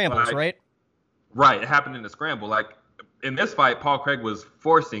happened in scrambles, right? Right, it happened in the scramble. Like in this fight, Paul Craig was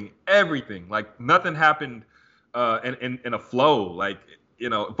forcing everything. Like nothing happened in a flow. Like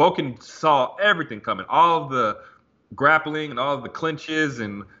Volkan saw everything coming, all of the grappling and all of the clinches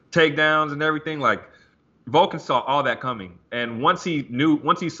and takedowns and everything. Like Volkan saw all that coming, and once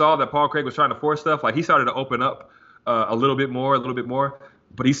he saw that Paul Craig was trying to force stuff, like he started to open up a little bit more.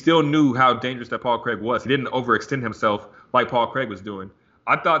 But he still knew how dangerous that Paul Craig was. He didn't overextend himself like Paul Craig was doing.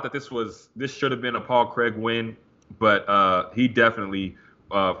 I thought that this should have been a Paul Craig win, but he definitely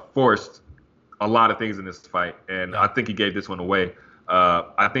forced a lot of things in this fight, and I think he gave this one away.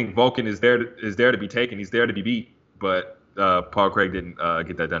 I think Volkan is there to be taken. He's there to be beat, but Paul Craig didn't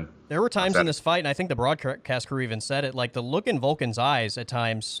get that done. There were times in this fight, and I think the broadcast crew even said it, like the look in Volkan's eyes at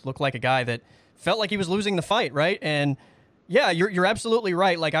times looked like a guy that felt like he was losing the fight, right? And yeah, you're absolutely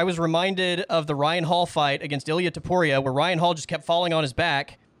right. Like I was reminded of the Ryan Hall fight against Ilya Topuria, where Ryan Hall just kept falling on his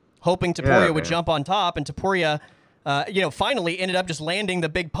back, hoping Topuria would jump on top, and Topuria, finally ended up just landing the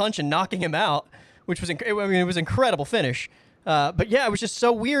big punch and knocking him out, which was it was an incredible finish. But yeah, it was just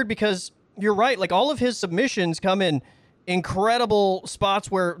so weird because you're right. Like all of his submissions come in incredible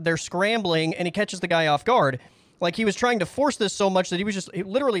spots where they're scrambling and he catches the guy off guard. Like he was trying to force this so much that he was just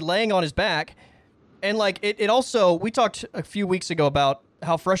literally laying on his back. And like it also, we talked a few weeks ago about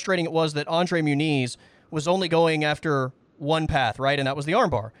how frustrating it was that Andre Muniz was only going after one path, right? And that was the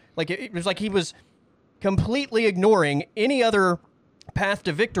armbar. Like it was like he was completely ignoring any other path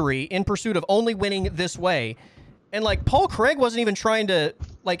to victory in pursuit of only winning this way. And like Paul Craig wasn't even trying to,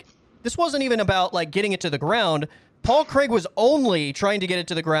 like, this wasn't even about like getting it to the ground. Paul Craig was only trying to get it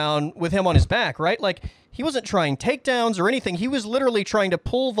to the ground with him on his back, right? Like he wasn't trying takedowns or anything. He was literally trying to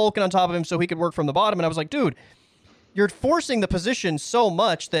pull Volkan on top of him so he could work from the bottom. And I was like, dude, you're forcing the position so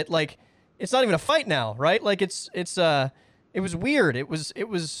much that like it's not even a fight now, right? Like it was weird. It was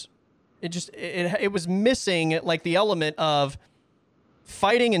missing like the element of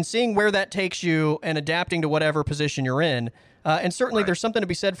fighting and seeing where that takes you and adapting to whatever position you're in. And certainly there's something to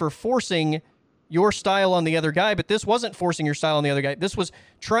be said for forcing your style on the other guy, but this wasn't forcing your style on the other guy. This was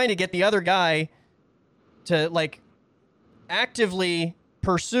trying to get the other guy to like actively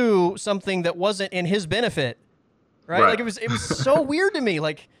pursue something that wasn't in his benefit, right? Like it was so weird to me.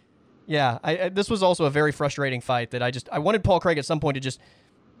 Like, yeah, this was also a very frustrating fight that I wanted Paul Craig at some point to just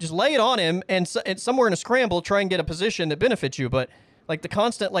lay it on him and somewhere in a scramble try and get a position that benefits you. But like the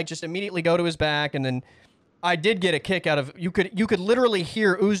constant, like just immediately go to his back. And then I did get a kick out of, you could literally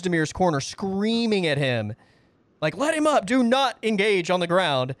hear Uzdemir's corner screaming at him, like, let him up, do not engage on the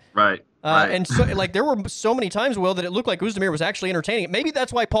ground. Right. And so like there were so many times, Will, that it looked like Uzdemir was actually entertaining it. Maybe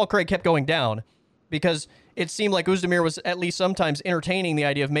that's why Paul Craig kept going down, because it seemed like Uzdemir was at least sometimes entertaining the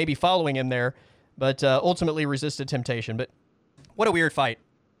idea of maybe following him there, but ultimately resisted temptation. But what a weird fight.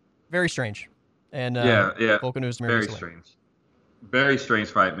 Very strange. And Volkan Uzdemir. Very strange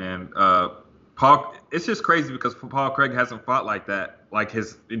fight, man. It's just crazy because Paul Craig hasn't fought like that, like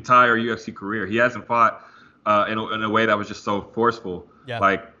his entire UFC career. He hasn't fought in a way that was just so forceful. Yeah.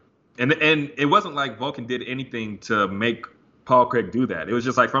 Like, and it wasn't like Volkan did anything to make Paul Craig do that. It was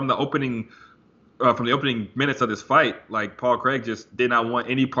just like from the opening minutes of this fight, like Paul Craig just did not want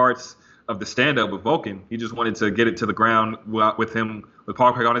any parts of the stand-up with Volkan. He just wanted to get it to the ground with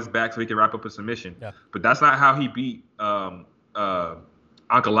Paul Craig on his back so he could wrap up a submission. Yeah. But that's not how he beat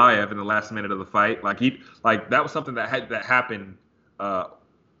Ankalaev in the last minute of the fight. That was something that happened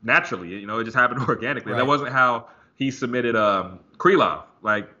naturally. It just happened organically. Right. That wasn't how he submitted Krylov.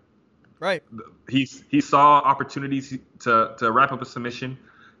 Like, right. He saw opportunities to wrap up a submission,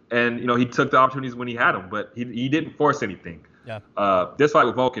 and he took the opportunities when he had them, but he didn't force anything. Yeah. This fight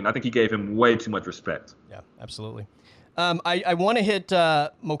with Volkan, I think he gave him way too much respect. Yeah, absolutely. I want to hit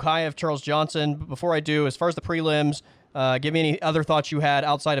Mokaev, Charles Johnson. But before I do, as far as the prelims, give me any other thoughts you had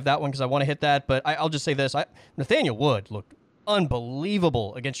outside of that one, because I want to hit that. But I'll just say this. Nathaniel Wood looked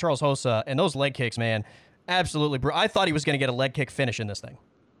unbelievable against Charles Hossa, and those leg kicks, man, absolutely. I thought he was going to get a leg kick finish in this thing.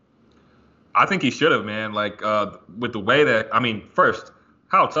 I think he should have, man. Like, with the way that, first,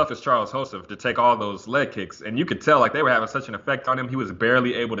 how tough is Charles Hossa to take all those leg kicks? And you could tell, like, they were having such an effect on him. He was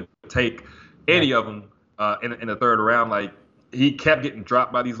barely able to take any of them in the third round. Like, he kept getting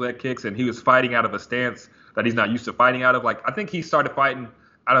dropped by these leg kicks, and he was fighting out of a stance that he's not used to fighting out of. Like, I think he started fighting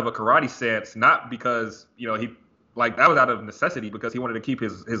out of a karate stance, not because, that was out of necessity, because he wanted to keep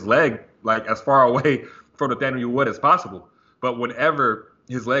his leg, like, as far away from Nathaniel Wood as possible. But whenever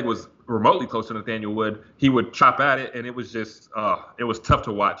his leg was remotely close to Nathaniel Wood, he would chop at it, and it was just it was tough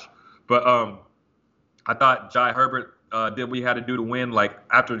to watch. But I thought Jai Herbert did what he had to do to win. Like,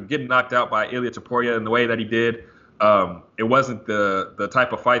 after getting knocked out by Ilya Topuria in the way that he did, It wasn't the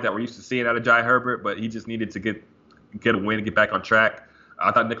type of fight that we're used to seeing out of Jai Herbert, but he just needed to get a win and get back on track.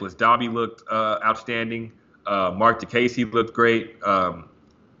 I thought Nicholas Dalby looked outstanding. Mark DeCasey looked great.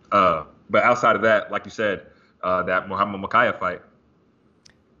 But outside of that, like you said, that Muhammad Mokaev fight.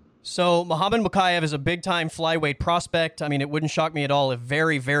 So Muhammad Mokaev is a big-time flyweight prospect. I mean, it wouldn't shock me at all if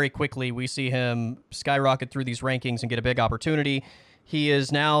very, very quickly we see him skyrocket through these rankings and get a big opportunity. He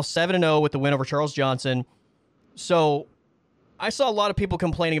is now 7-0 with the win over Charles Johnson. So I saw a lot of people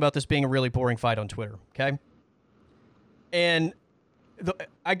complaining about this being a really boring fight on Twitter, okay? And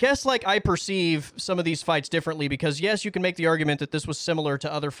I guess like I perceive some of these fights differently because, yes, you can make the argument that this was similar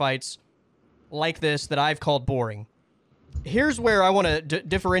to other fights like this that I've called boring. Here's where I want to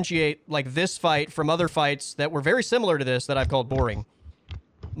differentiate like this fight from other fights that were very similar to this that I've called boring.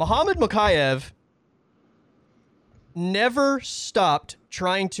 Muhammad Mokaev never stopped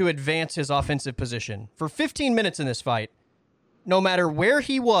trying to advance his offensive position. For 15 minutes in this fight, no matter where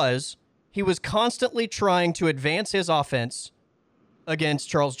he was constantly trying to advance his offense against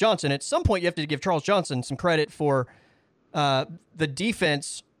Charles Johnson. At some point, you have to give Charles Johnson some credit for the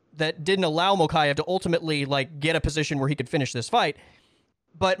defense that didn't allow Mokaev to ultimately like get a position where he could finish this fight.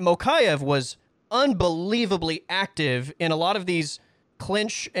 But Mokaev was unbelievably active in a lot of these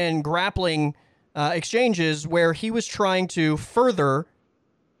clinch and grappling exchanges where he was trying to further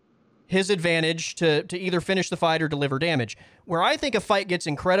his advantage to either finish the fight or deliver damage. Where I think a fight gets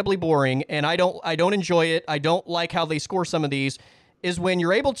incredibly boring, and I don't enjoy it, I don't like how they score some of these, is when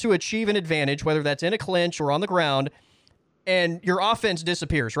you're able to achieve an advantage, whether that's in a clinch or on the ground, and your offense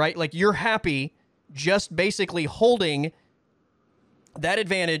disappears, right? Like you're happy just basically holding that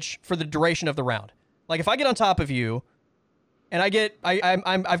advantage for the duration of the round. Like if I get on top of you and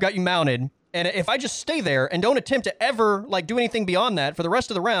I've got you mounted, and if I just stay there and don't attempt to ever like do anything beyond that for the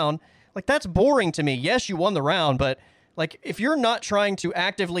rest of the round, like that's boring to me. Yes, you won the round, but like if you're not trying to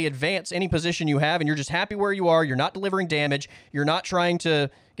actively advance any position you have and you're just happy where you are, you're not delivering damage, you're not trying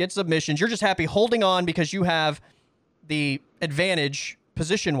to get submissions, you're just happy holding on because you have the advantage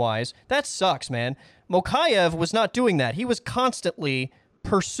position-wise, that sucks, man. Mokaev was not doing that. He was constantly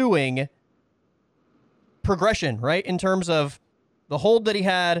pursuing progression, right? In terms of the hold that he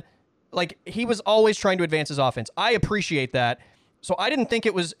had, like he was always trying to advance his offense. I appreciate that. So I didn't think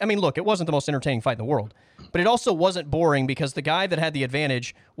it was, I mean, look, it wasn't the most entertaining fight in the world, but it also wasn't boring because the guy that had the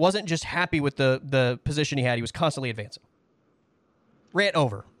advantage wasn't just happy with the position he had. He was constantly advancing. Rant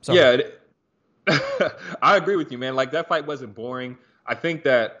over. Sorry. Yeah, I agree with you, man. Like that fight wasn't boring. I think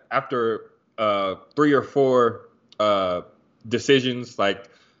that after 3 or 4 decisions, like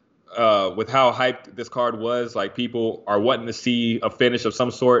with how hyped this card was, like people are wanting to see a finish of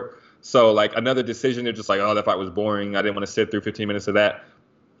some sort. So like another decision, they're just like, oh, that fight was boring. I didn't want to sit through 15 minutes of that.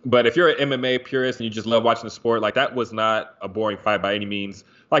 But if you're an MMA purist and you just love watching the sport, like that was not a boring fight by any means.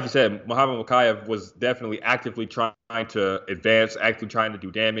 Like you said, Muhammad Mokaev was definitely actively trying to advance, actively trying to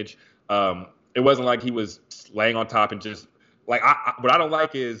do damage. It wasn't like he was laying on top and just like what I don't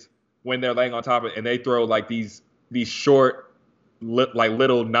like is when they're laying on top and they throw like these short, like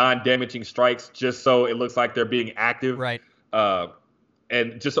little non-damaging strikes just so it looks like they're being active. Right.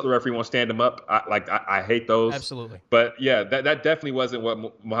 And just so the referee won't stand them up. I hate those. Absolutely. But yeah, that definitely wasn't what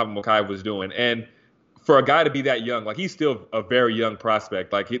Muhammad Mokaev was doing. And for a guy to be that young, like he's still a very young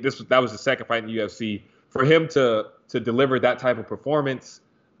prospect. Like that was the second fight in the UFC. For him to deliver that type of performance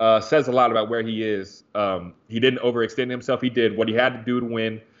says a lot about where he is. He didn't overextend himself. He did what he had to do to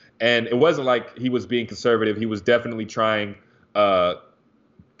win. And it wasn't like he was being conservative. He was definitely trying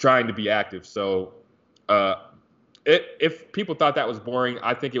to be active. So if people thought that was boring,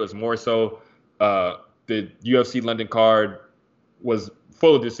 I think it was more so the UFC London card was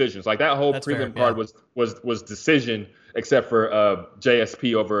full of decisions. Like that whole prelim card was decision except for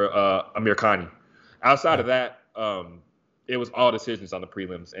JSP over Amir Khani. Outside of that, it was all decisions on the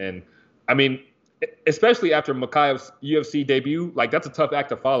prelims. And I mean, especially after Mokaev's UFC debut, like that's a tough act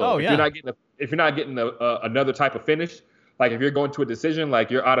to follow. Oh, yeah. If you're not getting another type of finish, like if you're going to a decision, like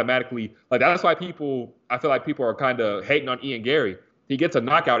you're automatically like that's why I feel like people are kind of hating on Ian Gary. He gets a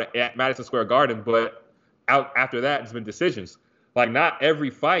knockout at Madison Square Garden, but out after that, it's been decisions. Like not every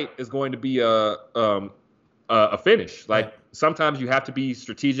fight is going to be a finish. Like sometimes you have to be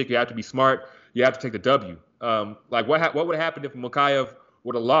strategic, you have to be smart, you have to take the W. Like what would have happened if Mokaev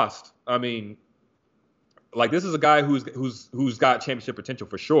would have lost? I mean, like this is a guy who's got championship potential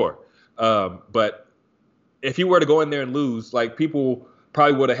for sure. But if he were to go in there and lose, like people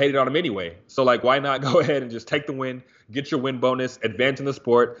probably would have hated on him anyway. So like, why not go ahead and just take the win, get your win bonus, advance in the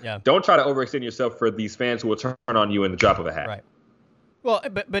sport. Yeah. Don't try to overextend yourself for these fans who will turn on you in the drop of a hat. Right. Well,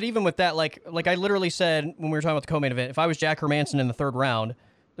 but even with that, like I literally said when we were talking about the co-main event, if I was Jack Hermanson in the third round,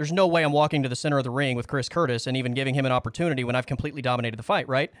 there's no way I'm walking to the center of the ring with Chris Curtis and even giving him an opportunity when I've completely dominated the fight,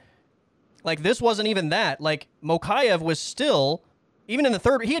 right? Like, this wasn't even that. Like, Mokaev was still, even in the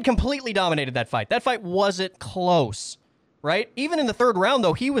third, he had completely dominated that fight. That fight wasn't close, right? Even in the third round,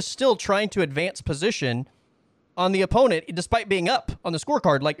 though, he was still trying to advance position on the opponent despite being up on the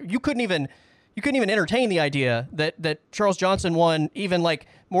scorecard. Like, you couldn't even entertain the idea that Charles Johnson won even like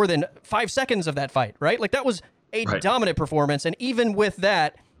more than 5 seconds of that fight, right? Like, that was a dominant performance. And even with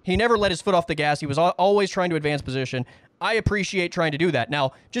that, he never let his foot off the gas. He was always trying to advance position. I appreciate trying to do that.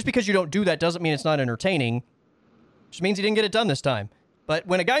 Now, just because you don't do that doesn't mean it's not entertaining. Just means he didn't get it done this time. But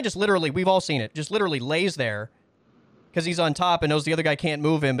when a guy just literally, we've all seen it, just literally lays there because he's on top and knows the other guy can't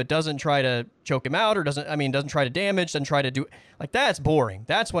move him, but doesn't try to choke him out or doesn't try to damage, doesn't try to do, like, that's boring.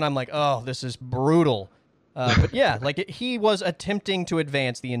 That's when I'm like, oh, this is brutal. But yeah, like, he was attempting to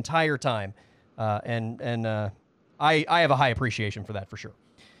advance the entire time. I have a high appreciation for that for sure.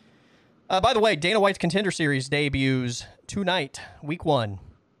 By the way, Dana White's Contender Series debuts tonight, week 1.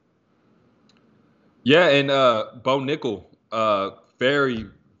 Yeah, and Bo Nickel, very,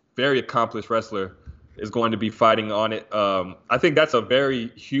 very accomplished wrestler, is going to be fighting on it. I think that's a very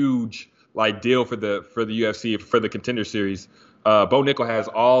huge deal for the UFC, for the Contender Series. Bo Nickel has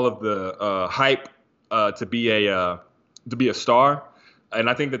all of the hype to be a star, and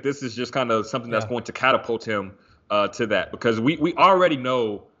I think that this is just kind of something that's going to catapult him to that, because we already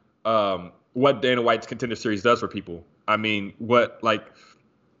know what Dana White's Contender Series does for people. I mean,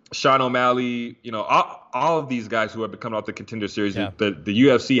 Sean O'Malley, all of these guys who have been coming off the Contender Series, the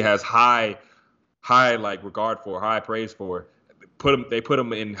UFC has high regard for, high praise for. They put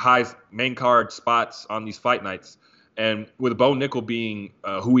them in high main card spots on these fight nights. And with Bo Nickel being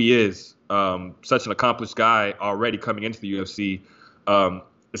who he is, such an accomplished guy already coming into the UFC, I think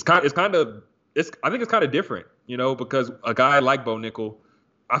it's kind of different, because a guy like Bo Nickel,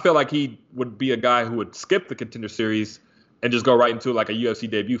 I feel like he would be a guy who would skip the Contender Series and just go right into a UFC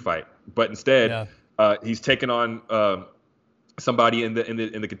debut fight. But instead, he's taking on somebody in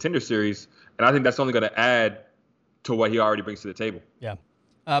the Contender Series, and I think that's only going to add to what he already brings to the table. Yeah.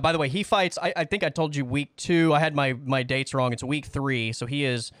 By the way, he fights, I think I told you week 2. I had my dates wrong. It's week 3, so he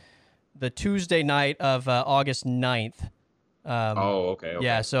is the Tuesday night of August 9th. Okay.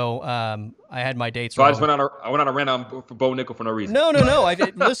 Yeah, so I had my dates wrong. So I went on a rant for Bo Nickel for no reason. No.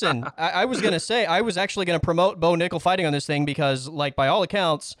 Listen, I was going to say, I was actually going to promote Bo Nickel fighting on this thing because, by all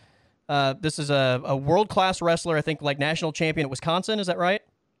accounts, this is a world-class wrestler, I think, national champion at Wisconsin. Is that right?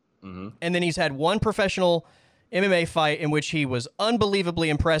 Mm-hmm. And then he's had one professional MMA fight in which he was unbelievably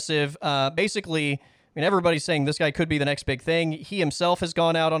impressive. Basically, everybody's saying this guy could be the next big thing. He himself has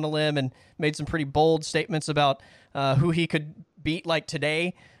gone out on a limb and made some pretty bold statements about who he could beat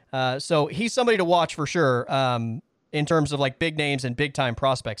today. So he's somebody to watch for sure in terms of big names and big time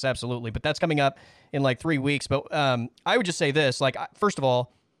prospects. Absolutely. But that's coming up in 3 weeks. But I would just say this, first of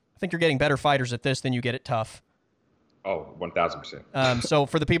all, I think you're getting better fighters at this than you get at Tough. Oh, 1,000%. So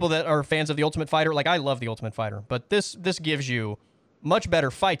for the people that are fans of The Ultimate Fighter, I love The Ultimate Fighter, but this gives you much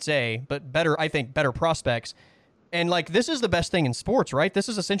better fights, but better prospects. And this is the best thing in sports, right? This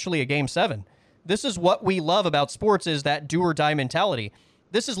is essentially a Game 7. This is what we love about sports, is that do or die mentality.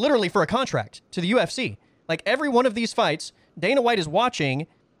 This is literally for a contract to the UFC. Every one of these fights, Dana White is watching,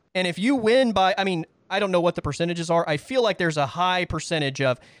 and if you win by, I don't know what the percentages are. I feel like there's a high percentage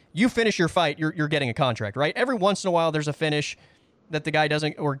of you finish your fight, you're getting a contract, right? Every once in a while, there's a finish that the guy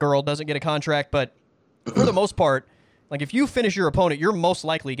doesn't or girl doesn't get a contract, but for the most part, if you finish your opponent, you're most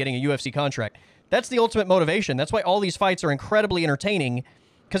likely getting a UFC contract. That's the ultimate motivation. That's why all these fights are incredibly entertaining,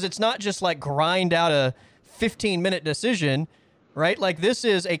 because it's not just grind out a 15-minute decision, right? This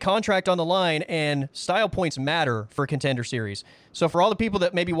is a contract on the line, and style points matter for Contender Series. So for all the people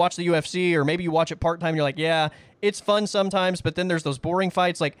that maybe watch the UFC, or maybe you watch it part-time, you're yeah, it's fun sometimes, but then there's those boring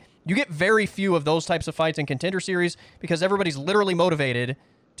fights. You get very few of those types of fights in Contender Series because everybody's literally motivated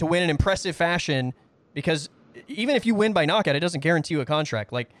to win in impressive fashion, because even if you win by knockout, it doesn't guarantee you a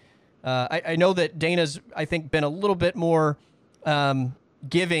contract. I know that Dana's, I think, been a little bit more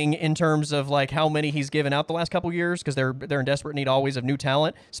giving in terms of how many he's given out the last couple years, because they're in desperate need always of new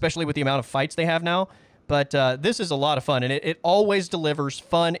talent, especially with the amount of fights they have now. But this is a lot of fun, and it always delivers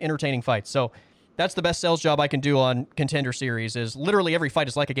fun, entertaining fights. So that's the best sales job I can do on Contender Series, is literally every fight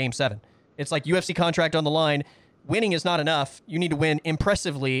is like a Game 7. It's like UFC contract on the line. Winning is not enough. You need to win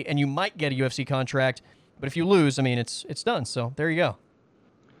impressively, and you might get a UFC contract. But if you lose, it's done. So there you go.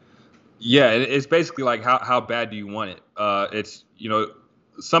 Yeah, it's basically how bad do you want it? It's,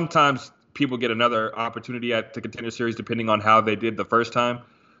 sometimes people get another opportunity at the Contender Series depending on how they did the first time.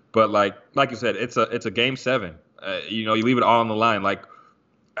 But like you said, it's a game 7. You leave it all on the line. Like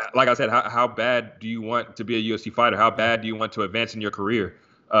I said, how bad do you want to be a UFC fighter? How bad do you want to advance in your career?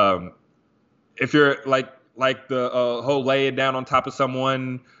 If you're like the whole lay it down on top of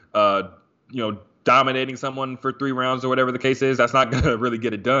someone, dominating someone for 3 rounds or whatever the case is, that's not gonna really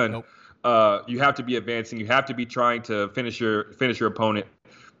get it done. Nope. You have to be advancing. You have to be trying to finish your opponent.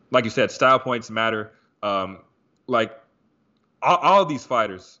 Like you said, style points matter. Like all of these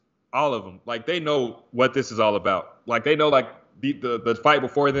fighters, all of them, like they know what this is all about. Like they know like the fight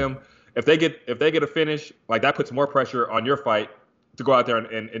before them. If they get a finish, like that puts more pressure on your fight to go out there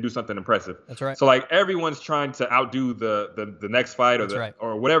and do something impressive. That's right. So like everyone's trying to outdo the next fight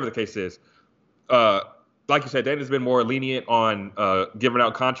or whatever the case is. Like you said, Dana's been more lenient on giving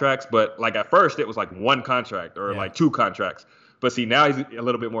out contracts, but like at first it was like 1 contract or like 2 contracts. But see, now he's a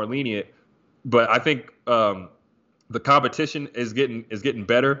little bit more lenient. But I think the competition is getting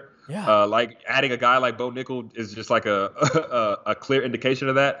better. Yeah. Like adding a guy like Bo Nickel is just like a clear indication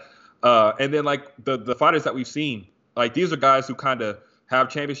of that. And then like the fighters that we've seen, like these are guys who kind of have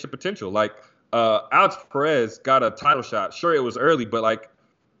championship potential. Like Alex Perez got a title shot. Sure, it was early, but like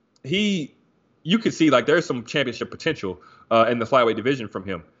you could see like there's some championship potential in the flyweight division from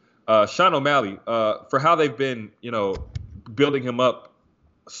him. Sean O'Malley, for how they've been, building him up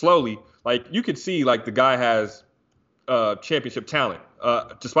slowly, like you could see like the guy has championship talent.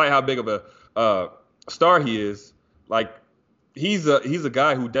 Despite how big of a star he is, like he's a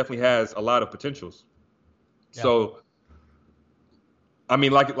guy who definitely has a lot of potentials. Yeah. So, I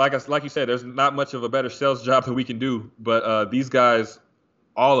mean, like you said, there's not much of a better sales job that we can do. But these guys,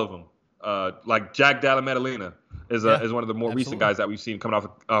 all of them, like Jack Dalla Maddalena is one of the more recent guys that we've seen coming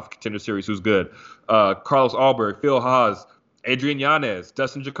off Contender Series who's good. Carlos Alberg, Phil Haas, Adrian Yanez,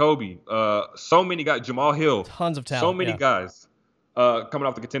 Dustin Jacoby, so many guys, Jamal Hill, tons of talent. So many guys coming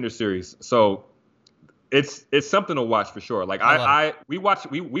off the Contender Series. So it's something to watch for sure. Like we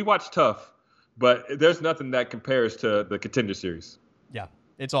watch tough, but there's nothing that compares to the Contender Series. Yeah,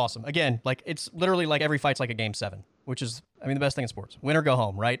 it's awesome. Again, like it's literally like every fight's like a game 7, which is, I mean, the best thing in sports. Win or go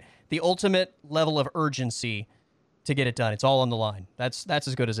home, right? The ultimate level of urgency to get it done. It's all on the line. That's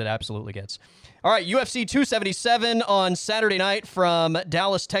as good as it absolutely gets. All right, UFC 277 on Saturday night from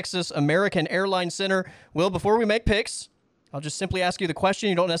Dallas, Texas, American Airlines Center. Will, before we make picks, I'll just simply ask you the question.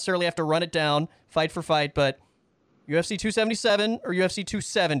 You don't necessarily have to run it down fight for fight, but UFC 277 or UFC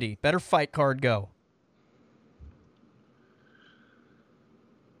 270? Better fight card, go.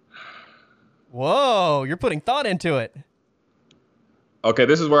 Whoa, you're putting thought into it. Okay,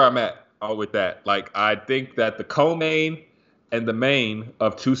 this is where I'm at with that. Like, I think that the co-main and the main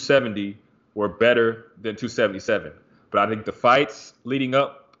of 270 were better than 277. But I think the fights leading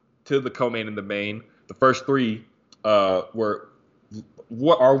up to the co-main and the main, the first 3 are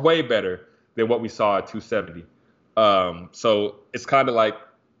way better than what we saw at 270. So it's kind of like,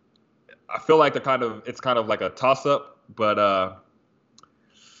 I feel like it's kind of like a toss-up, but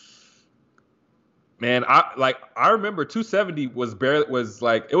man, I remember 270 was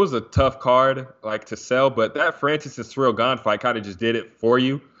like, it was a tough card like to sell, but that Francis and Cyril Gane fight kind of just did it for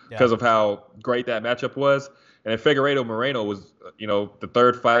you because of how great that matchup was. And then Figueiredo Moreno was, the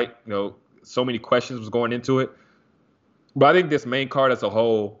third fight, so many questions was going into it. But I think this main card as a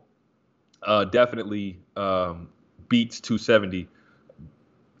whole definitely beats 270.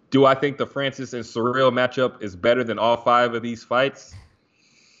 Do I think the Francis and Cyril matchup is better than all 5 of these fights?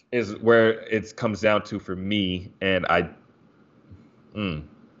 Is where it comes down to for me, and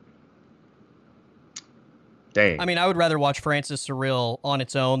dang. I mean, I would rather watch Francis Cyril on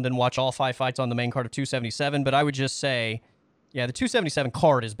its own than watch all 5 fights on the main card of 277, but I would just say, the 277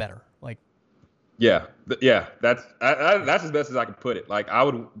 card is better. Like, that's as best as I can put it. Like, I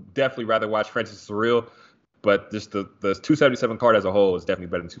would definitely rather watch Francis Cyril, but just the 277 card as a whole is definitely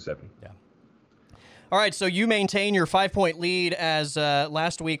better than 270. Yeah. All right, so you maintain your 5-point lead as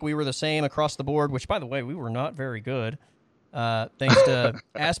last week we were the same across the board, which, by the way, we were not very good. Thanks to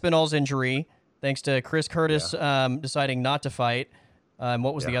Aspinall's injury, thanks to Chris Curtis deciding not to fight.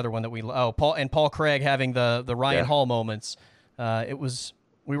 What was the other one that Paul Craig having the Ryan Hall moments.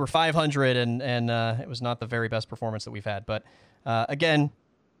 We were 500, and it was not the very best performance that we've had. But again,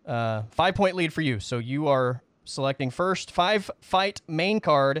 5-point lead for you. So you are selecting first 5-fight main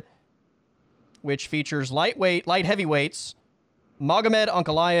card, which features light heavyweights, Magomed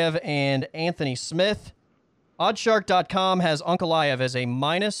Ankalaev and Anthony Smith. Oddshark.com has Ankalaev as a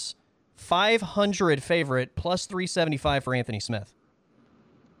minus 500 favorite, plus 375 for Anthony Smith.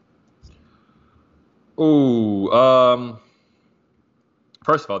 Ooh,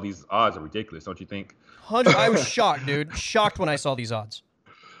 First of all, these odds are ridiculous, don't you think? 100. I was shocked, dude. Shocked when I saw these odds.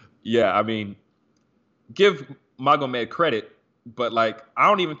 Yeah, I mean, give Magomed credit, but like I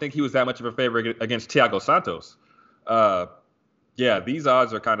don't even think he was that much of a favorite against Thiago Santos. Uh, yeah, these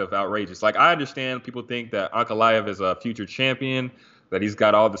odds are kind of outrageous. Like I understand people think that Ankalaev is a future champion, that he's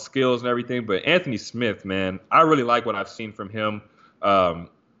got all the skills and everything, but Anthony Smith, man, I really like what I've seen from him.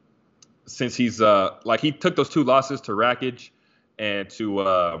 Since he's like he took those 2 losses to Rakic and to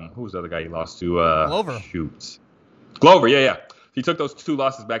who was the other guy he lost to? Glover. Shoot, Glover. Yeah. He took those 2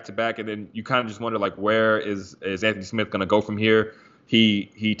 losses back to back, and then you kind of just wonder like where is Anthony Smith going to go from here?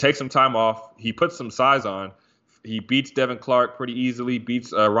 He takes some time off. He puts some size on. He beats Devin Clark pretty easily.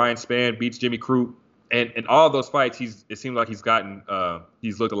 Beats Ryan Spann. Beats Jimmy Crute. And in all those fights, it seems like he's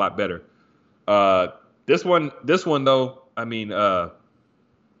looked a lot better. This one though, I mean,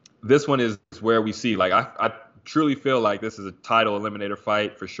 this one is where we see like I truly feel like this is a title eliminator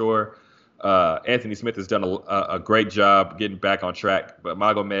fight for sure. Anthony Smith has done a great job getting back on track, but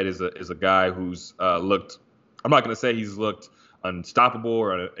Magomed is a guy who's looked. I'm not going to say he's looked unstoppable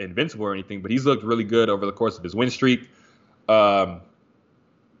or invincible or anything, but he's looked really good over the course of his win streak.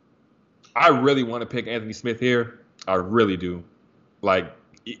 I really want to pick Anthony Smith here. I really do. Like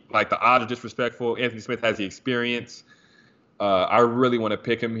the odds are disrespectful. Anthony Smith has the experience. I really want to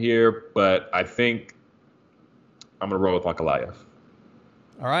pick him here, but I think I'm going to roll with Ankalaev.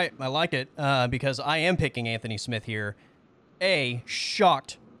 All right, I like it because I am picking Anthony Smith here.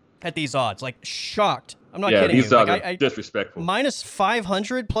 Shocked at these odds. Like, shocked. I'm not kidding you. These odds are disrespectful. Minus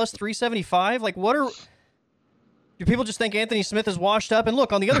 500 plus 375. Like, what are... Do people just think Anthony Smith is washed up? And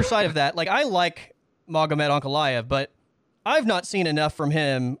look, on the other side of that, like, I like Magomed Ankalaev, but I've not seen enough from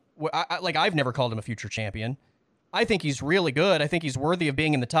him. I've never called him a future champion. I think he's really good. I think he's worthy of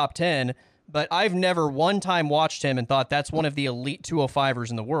being in the top 10, but I've never one time watched him and thought that's one of the elite 205ers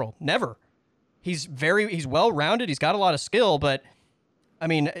in the world. Never. He's well-rounded. He's got a lot of skill, but, I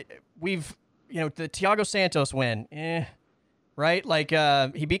mean, the Thiago Santos win, right? Like,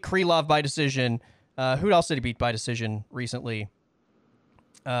 he beat Krylov by decision. Who else did he beat by decision recently?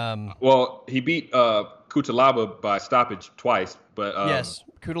 Well, he beat Kutalaba by stoppage twice, but yes,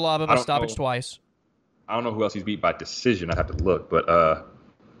 Kutalaba by stoppage twice. I don't know who else he's beat by decision. I have to look, but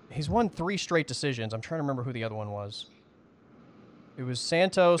he's won 3 straight decisions. I'm trying to remember who the other one was. It was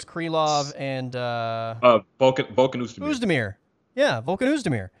Santos, Krylov, and Volkan Oezdemir. Oezdemir. Yeah, Volkan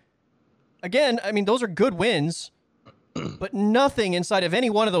Oezdemir. Again, I mean, those are good wins, but nothing inside of any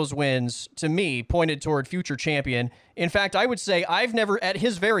one of those wins, to me, pointed toward future champion. In fact, I would say I've never, at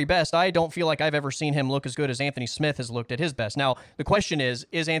his very best, I don't feel like I've ever seen him look as good as Anthony Smith has looked at his best. Now, the question is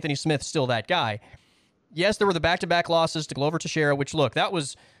Anthony Smith still that guy? Yes, there were the back-to-back losses to Glover Teixeira, which, look, that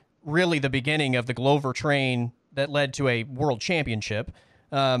was really the beginning of the Glover train that led to a world championship.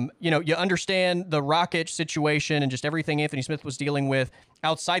 You understand the Rakic situation and just everything Anthony Smith was dealing with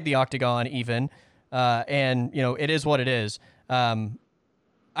outside the octagon even. It is what it is.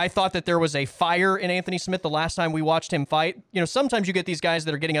 I thought that there was a fire in Anthony Smith the last time we watched him fight. Sometimes you get these guys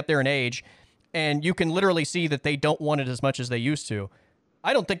that are getting up there in age, and you can literally see that they don't want it as much as they used to.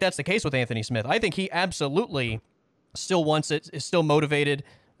 I don't think that's the case with Anthony Smith. I think he absolutely still wants it, is still motivated.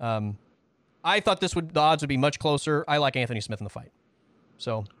 I thought the odds would be much closer. I like Anthony Smith in the fight.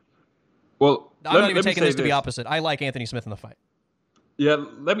 So, well, I'm not even taking this to be opposite. I like Anthony Smith in the fight. Yeah,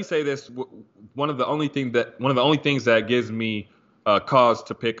 let me say this. One of the only things that gives me cause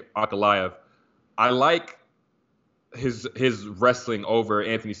to pick Ankalaev, I like his wrestling over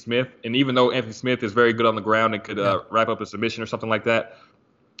Anthony Smith. And even though Anthony Smith is very good on the ground and could wrap up a submission or something like that,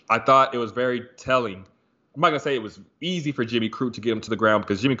 I thought it was very telling. I'm not going to say it was easy for Jimmy Crute to get him to the ground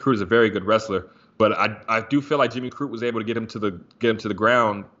because Jimmy Crute is a very good wrestler. But I do feel like Jimmy Crute was able to get him to the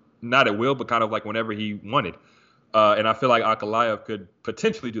ground, not at will, but kind of like whenever he wanted. And I feel like Ankalaev could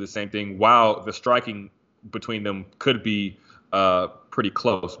potentially do the same thing while the striking between them could be pretty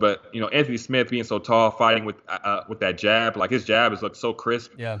close. But, Anthony Smith being so tall, fighting with that jab, like his jab has looked so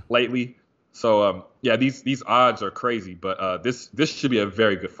crisp lately. So, these odds are crazy. But this should be a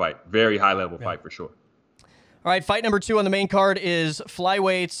very good fight, very high-level fight for sure. All right, fight number 2 on the main card is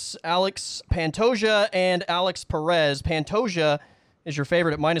flyweights Alex Pantoja and Alex Perez. Pantoja is your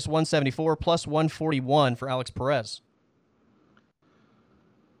favorite at minus 174, plus 141 for Alex Perez.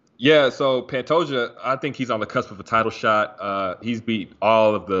 Yeah, so Pantoja, I think he's on the cusp of a title shot. He's beat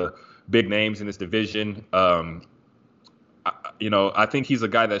all of the big names in this division. I think he's a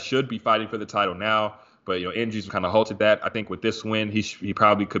guy that should be fighting for the title now, but injuries kind of halted that. I think with this win, he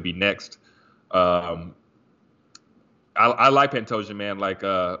probably could be next. I like Pantoja, man. Like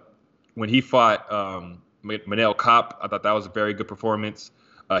when he fought Manel Kopp. I thought that was a very good performance.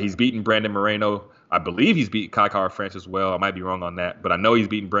 He's beaten Brandon Moreno. I believe he's beat Kai Kara France as well. I might be wrong on that, but I know he's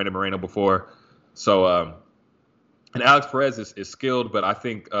beaten Brandon Moreno before. So, and Alex Perez is skilled, but I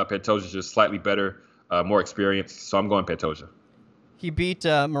think Pantoja is just slightly better, more experienced. So I'm going Pantoja. He beat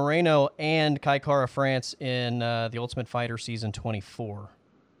Moreno and Kai Kara France in the Ultimate Fighter Season 24.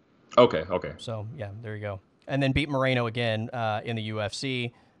 Okay. So, yeah, there you go. And then beat Moreno again in the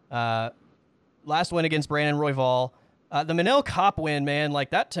UFC. Last win against Brandon Royval. The Manel Kopp win, man,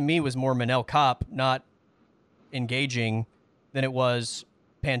 like that to me was more Manel Kopp, not engaging than it was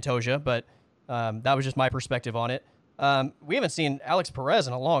Pantoja, but that was just my perspective on it. We haven't seen Alex Perez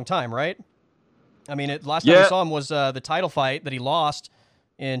in a long time, right? I mean, last time we saw him was the title fight that he lost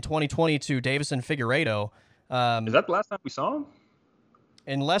in 2020 to Davison Figueiredo. Is that the last time we saw him?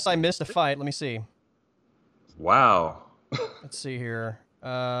 Unless I missed a fight. Let me see. Wow. Let's see here.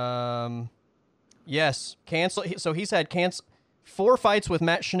 Yes, cancel. So he's had 4 fights with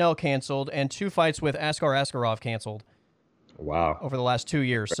Matt Schnell canceled and 2 fights with Askar Askarov canceled. Wow. Over the last 2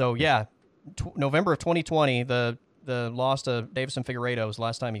 years. So yeah, November of 2020, the loss to Davison Figueiredo was the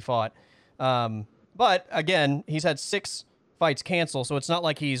last time he fought. But again, he's had 6 fights canceled, so it's not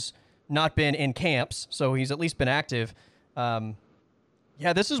like he's not been in camps. So he's at least been active.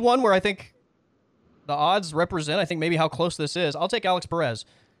 Yeah, this is one where I think the odds represent, I think, maybe how close this is. I'll take Alex Perez.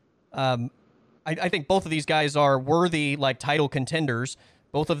 I think both of these guys are worthy, like, title contenders.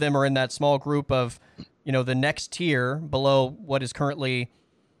 Both of them are in that small group of, the next tier below what is currently,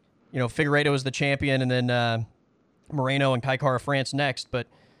 Figueiredo is the champion, and then Moreno and Kai Kara France next. But,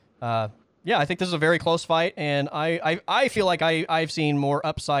 yeah, I think this is a very close fight, and I feel like I've seen more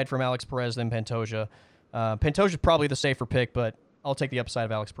upside from Alex Perez than Pantoja. Pantoja's probably the safer pick, but I'll take the upside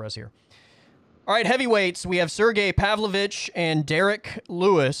of Alex Perez here. All right, heavyweights. We have Sergey Pavlovich and Derek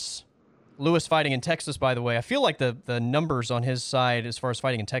Lewis. Lewis fighting in Texas, by the way. I feel like the numbers on his side as far as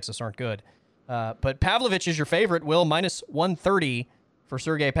fighting in Texas aren't good. But Pavlovich is your favorite, Will. Minus 130 for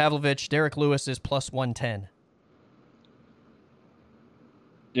Sergey Pavlovich. Derek Lewis is plus 110.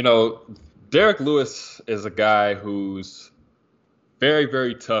 Derek Lewis is a guy who's very,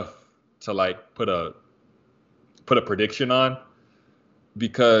 very tough to, like, put a prediction on,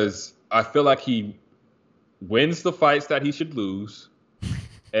 because I feel like he wins the fights that he should lose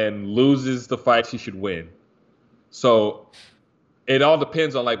and loses the fights he should win. So it all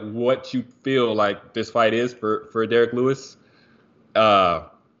depends on, like, what you feel like this fight is for Derek Lewis. I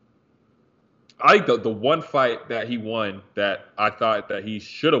think the one fight that he won that I thought that he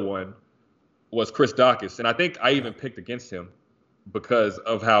should have won was Chris Daukaus, and I think I even picked against him because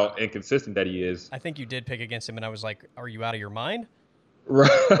of how inconsistent that he is. I think you did pick against him, and I was like, are you out of your mind?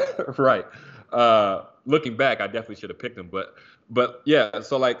 Right. Looking back, I definitely should have picked him. But yeah,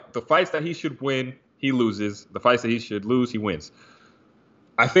 so, like, the fights that he should win, he loses. The fights that he should lose, he wins.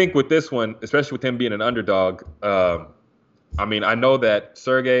 I think with this one, especially with him being an underdog, I mean, I know that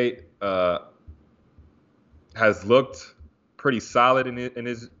Sergey has looked pretty solid in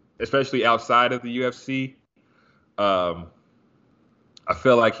his, especially outside of the UFC. I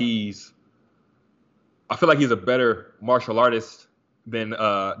feel like he's a better martial artist than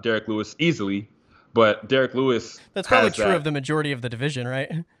Derek Lewis easily, but Derek Lewis. That's probably true of the majority of the division,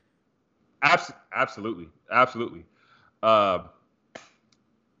 right? Absolutely.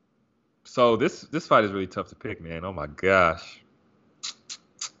 So this fight is really tough to pick, man. Oh my gosh.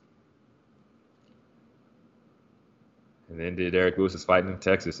 And then Derek Lewis is fighting in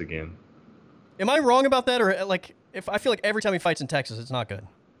Texas again. Am I wrong about that, or like, if I feel like every time he fights in Texas, it's not good?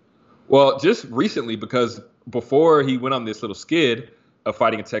 Well, just recently, because before he went on this little skid of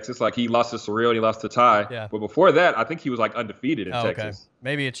fighting in Texas, like, he lost to Surreal and he lost to Ty. Yeah. But before that, I think he was, like, undefeated in Texas. Okay.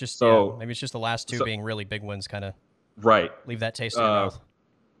 Maybe it's just maybe it's just the last two being really big wins, kind of right. Leave that taste in your mouth.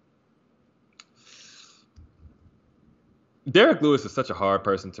 Derek Lewis is such a hard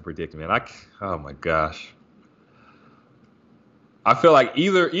person to predict, man. Oh my gosh. I feel like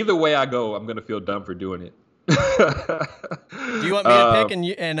either way I go, I'm gonna feel dumb for doing it. Do you want me to pick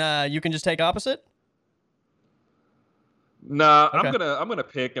and you can just take opposite? Nah, okay. I'm gonna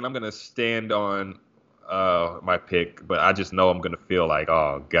pick, and I'm gonna stand on my pick, but I just know I'm gonna feel like,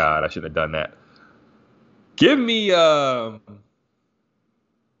 oh God, I shouldn't have done that. Give me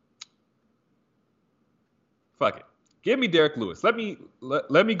fuck it. Give me Derek Lewis. Let me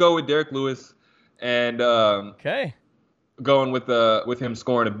go with Derek Lewis, and okay. Going with him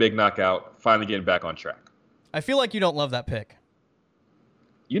scoring a big knockout, finally getting back on track. I feel like you don't love that pick.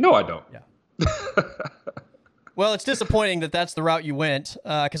 You know I don't. Yeah. Well, it's disappointing that that's the route you went,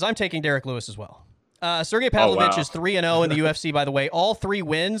 because I'm taking Derek Lewis as well. Sergey Oh, Pavlovich wow. is 3-0 in the UFC, by the way. All 3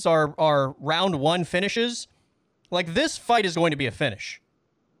 wins are round 1 finishes. Like, this fight is going to be a finish.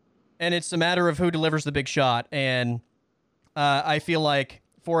 And it's a matter of who delivers the big shot. And I feel like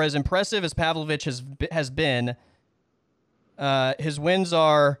for as impressive as Pavlovich has been, his wins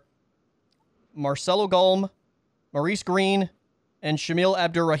are Marcelo Golm, Maurice Green, and Shamil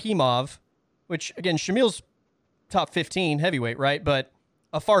Abdurrahimov, which, again, Shamil's top 15 heavyweight, right? But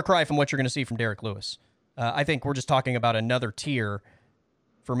a far cry from what you're going to see from Derek Lewis. I think we're just talking about another tier,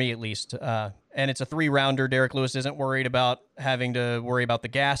 for me at least. And it's a 3-rounder. Derek Lewis isn't worried about having to worry about the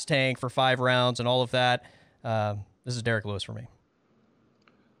gas tank for 5 rounds and all of that. This is Derek Lewis for me.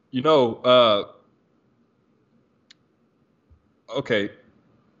 Okay,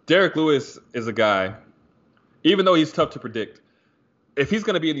 Derek Lewis is a guy, even though he's tough to predict, if he's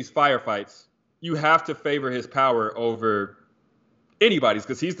going to be in these firefights, you have to favor his power over anybody's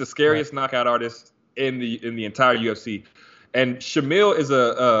because he's the scariest knockout artist in the entire UFC. And Shamil is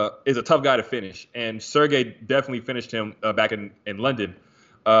a tough guy to finish, and Sergey definitely finished him back in London.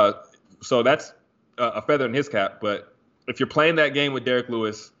 So that's a feather in his cap. But if you're playing that game with Derek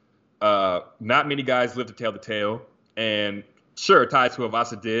Lewis, not many guys live to tell the tale. And sure, Tai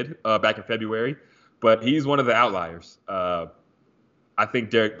Tuivasa did back in February, but he's one of the outliers. I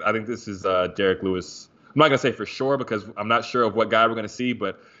think this is Derek Lewis. I'm not gonna say for sure because I'm not sure of what guy we're gonna see,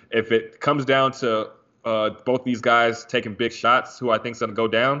 but if it comes down to both these guys taking big shots, who I think is gonna go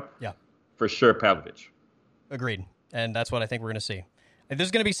down, for sure, Pavlovich. Agreed, and that's what I think we're gonna see. This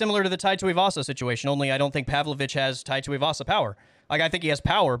is gonna be similar to the Tai Tuivasa situation, only I don't think Pavlovich has Tai Tuivasa power. Like, I think he has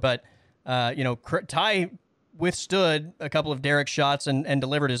power, but Tai withstood a couple of Derek's shots and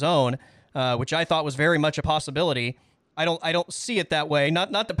delivered his own, which I thought was very much a possibility. I don't see it that way.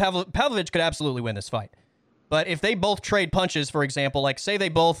 Not that Pavlovich could absolutely win this fight. But if they both trade punches, for example, like say they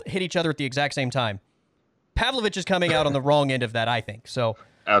both hit each other at the exact same time, Pavlovich is coming out on the wrong end of that, I think. So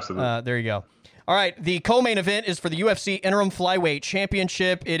absolutely. There you go. All right, the co-main event is for the UFC Interim Flyweight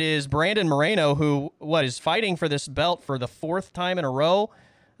Championship. It is Brandon Moreno, who is fighting for this belt for the 4th time in a row.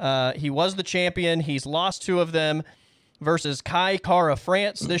 He was the champion. He's lost 2 of them versus Kai Kara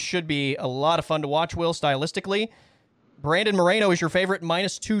France. This should be a lot of fun to watch, Will, stylistically. Brandon Moreno is your favorite,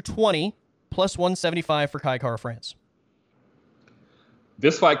 minus 220, plus 175 for Kai Kara France.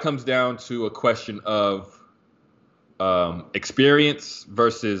 This fight comes down to a question of experience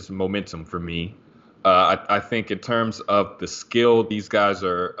versus momentum for me. I think in terms of the skill, these guys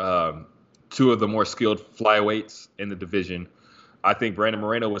are 2 of the more skilled flyweights in the division. I think Brandon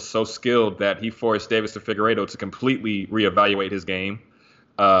Moreno was so skilled that he forced Davis Figueiredo to completely reevaluate his game.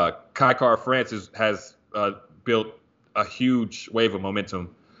 Kai Kara France has built a huge wave of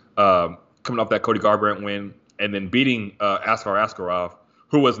momentum coming off that Cody Garbrandt win and then beating Askar Askarov,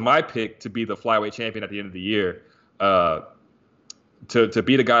 who was my pick to be the flyweight champion at the end of the year. To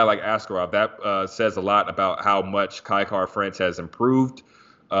beat a guy like Askarov, that says a lot about how much Kai Kara France has improved.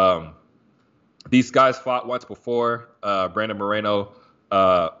 These guys fought once before. Brandon Moreno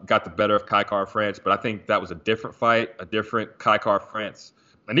got the better of Kai Kara France, but I think that was a different fight, a different Kai Kara France,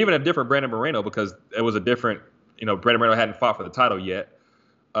 and even a different Brandon Moreno because it was a different, Brandon Moreno hadn't fought for the title yet.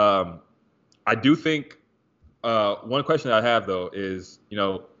 I do think one question I have, though, is,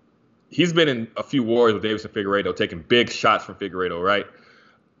 he's been in a few wars with Davis and Figueiredo, taking big shots from Figueiredo, right?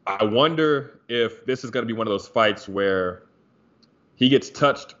 I wonder if this is going to be one of those fights where he gets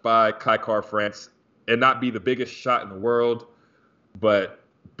touched by Kai Kara France and not be the biggest shot in the world, but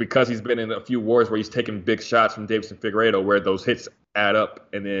because he's been in a few wars where he's taken big shots from Davis and Figueiredo, where those hits add up,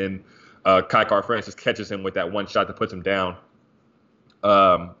 and then Kai Kara France just catches him with that one shot that puts him down.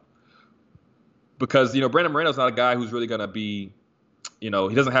 Because, Brandon Moreno's not a guy who's really going to be, he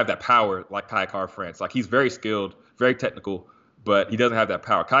doesn't have that power like Kai Kara France. Like, he's very skilled, very technical, but he doesn't have that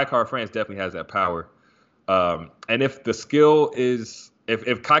power. Kai Kara France definitely has that power. And if the skill is,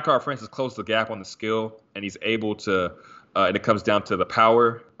 if Kai Kara France closes the gap on the skill and he's able to, and it comes down to the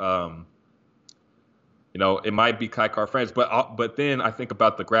power, it might be Kai Kara France. But then I think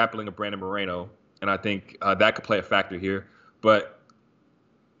about the grappling of Brandon Moreno, and I think that could play a factor here. But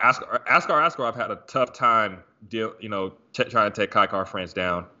Askar Askarov had a tough time trying to take Kai Kara France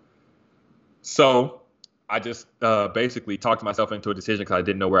down. So I just basically talked myself into a decision because I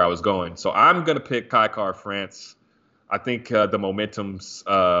didn't know where I was going. So I'm going to pick Kai Kara France. I think the momentum's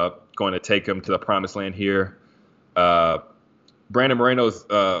going to take him to the promised land here. Brandon Moreno's,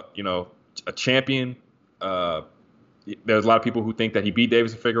 a champion. There's a lot of people who think that he beat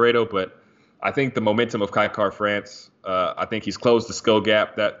Davis and Figueiredo, but I think the momentum of Kai Kara France, I think he's closed the skill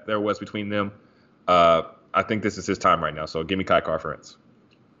gap that there was between them. I think this is his time right now. So give me Kai Kara France.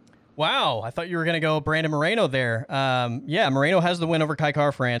 Wow, I thought you were going to go Brandon Moreno there. Yeah, Moreno has the win over Kai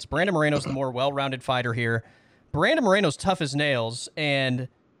Kara-France. Brandon Moreno's the more well-rounded fighter here. Brandon Moreno's tough as nails and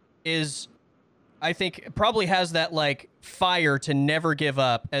is, I think, probably has that, like, fire to never give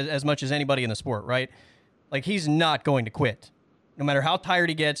up as much as anybody in the sport, right? Like, he's not going to quit. No matter how tired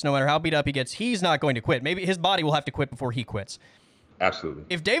he gets, no matter how beat up he gets, he's not going to quit. Maybe his body will have to quit before he quits. Absolutely.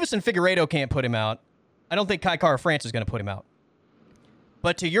 If Davison Figueiredo can't put him out, I don't think Kai Kara-France is going to put him out.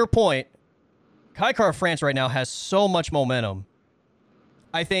 But to your point, Kai Kara-France right now has so much momentum.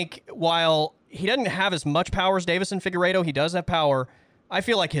 I think while he doesn't have as much power as Davison Figueiredo, he does have power. I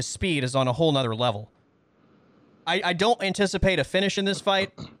feel like his speed is on a whole nother level. I don't anticipate a finish in this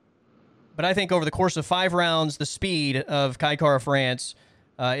fight, but I think over the course of 5 rounds, the speed of Kai Kara-France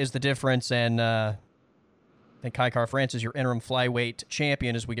is the difference, and I think Kai Kara-France is your interim flyweight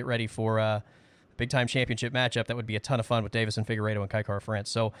champion as we get ready for big-time championship matchup. That would be a ton of fun with Davison Figueiredo and Kai Kara-France.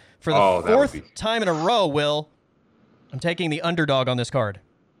 So for the 4th time in a row, Will, I'm taking the underdog on this card.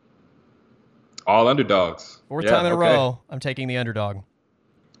 All underdogs. 4th time in a row, I'm taking the underdog.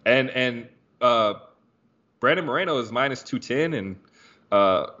 And Brandon Moreno is minus 210, and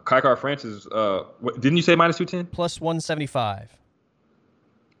Kai Kara-France is, didn't you say minus 210? Plus 175.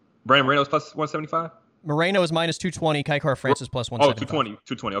 Brandon Moreno is plus 175? Moreno is minus 220. Kai Kara-France is plus 175.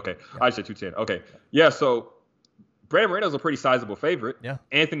 220. Okay. Yeah. I said 210. Okay. Yeah, so Brandon Moreno is a pretty sizable favorite. Yeah.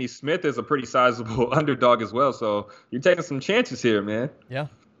 Anthony Smith is a pretty sizable underdog as well. So you're taking some chances here, man. Yeah.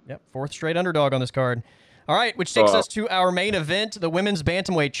 4th straight underdog on this card. All right, which takes us to our main event, the Women's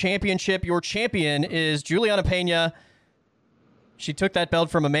Bantamweight Championship. Your champion is Juliana Pena. She took that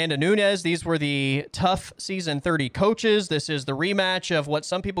belt from Amanda Nunes. These were the TUF Season 30 coaches. This is the rematch of what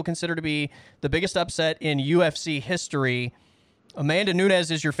some people consider to be the biggest upset in UFC history. Amanda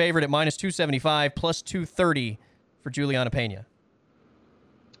Nunes is your favorite at minus 275, plus 230 for Juliana Pena.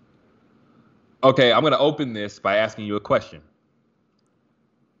 Okay, I'm going to open this by asking you a question.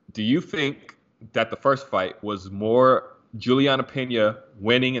 Do you think that the first fight was more Juliana Pena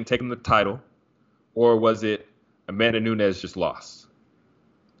winning and taking the title, or was it Amanda Nunes just lost?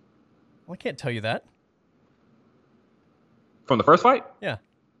 Well, I can't tell you that. From the first fight? Yeah.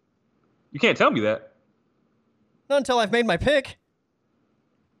 You can't tell me that. Not until I've made my pick.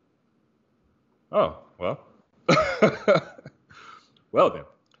 Oh, well. Well, then.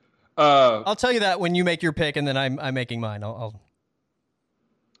 I'll tell you that when you make your pick, and then I'm making mine. I'll...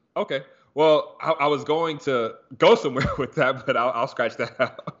 Okay. Well, I was going to go somewhere with that, but I'll scratch that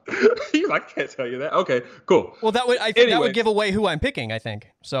out. He's like, I can't tell you that. Okay, cool. Well, that would give away who I'm picking, I think.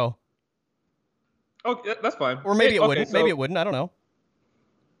 So. Okay, that's fine. Or maybe it wouldn't. Maybe it wouldn't. I don't know.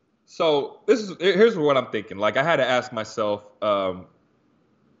 So here's what I'm thinking. Like, I had to ask myself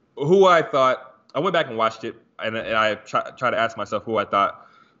who I thought. I went back and watched it, and I tried to ask myself who I thought.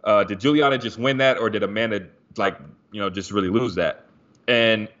 Did Juliana just win that, or did Amanda just really lose that?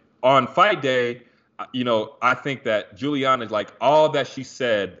 And on fight day, I think that Juliana, like, all that she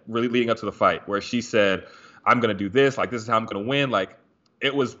said really leading up to the fight, where she said, I'm going to do this, like, this is how I'm going to win. Like,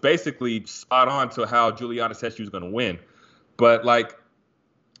 it was basically spot on to how Juliana said she was going to win. But, like,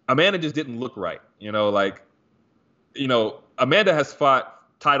 Amanda just didn't look right. Amanda has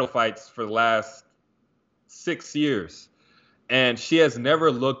fought title fights for the last 6 years, and she has never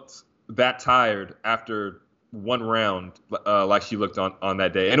looked that tired after one round like she looked on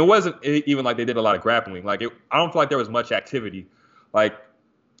that day. And it wasn't even like they did a lot of grappling. I don't feel like there was much activity. Like,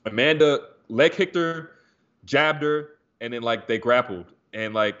 Amanda leg kicked her, jabbed her, and then, like, they grappled.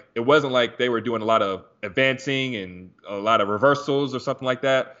 And, like, it wasn't like they were doing a lot of advancing and a lot of reversals or something like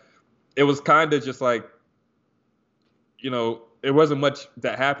that. It was kind of just like, it wasn't much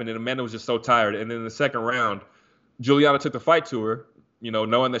that happened, and Amanda was just so tired. And then in the second round, Juliana took the fight to her,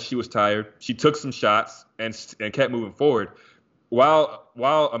 knowing that she was tired. She took some shots and kept moving forward. While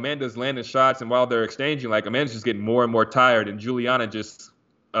Amanda's landing shots and while they're exchanging, like, Amanda's just getting more and more tired, and Juliana just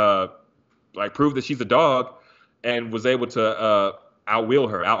proved that she's a dog and was able to outwheel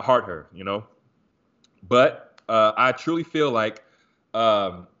her, out-heart her, But I truly feel like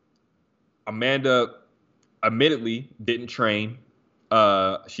Amanda admittedly didn't train.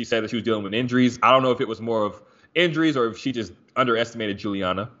 She said that she was dealing with injuries. I don't know if it was more of injuries or if she just underestimated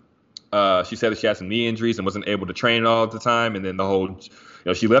Juliana. She said that she had some knee injuries and wasn't able to train all the time. And then the whole,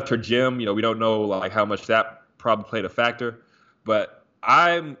 she left her gym. We don't know, like, how much that probably played a factor. But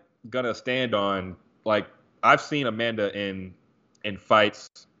I'm going to stand on, like, I've seen Amanda in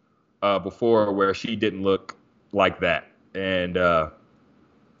fights before where she didn't look like that. And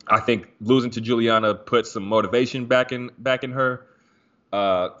I think losing to Juliana put some motivation back in her.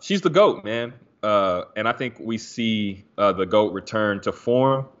 She's the GOAT, man. And I think we see the GOAT return to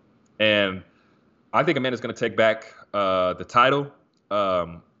form. And I think Amanda's going to take back the title.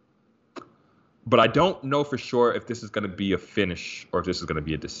 But I don't know for sure if this is going to be a finish or if this is going to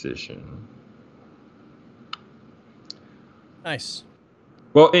be a decision. Nice.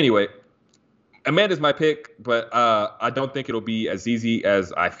 Well, anyway, Amanda's my pick, but I don't think it'll be as easy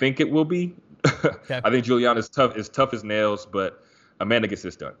as I think it will be. Okay. I think Juliana's tough as nails, but Amanda gets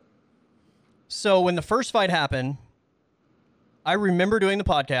this done. So when the first fight happened, I remember doing the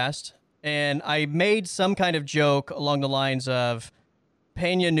podcast, and I made some kind of joke along the lines of,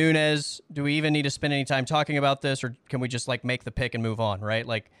 Pena Nunes, do we even need to spend any time talking about this, or can we just like make the pick and move on, right?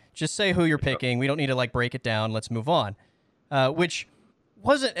 Like, just say who you're picking. We don't need to like break it down. Let's move on. Which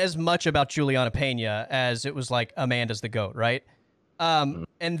wasn't as much about Juliana Pena as it was like Amanda's the GOAT, right? And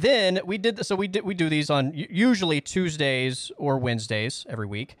then we do these on usually Tuesdays or Wednesdays every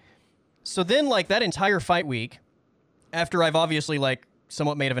week. So then like that entire fight week, after I've obviously like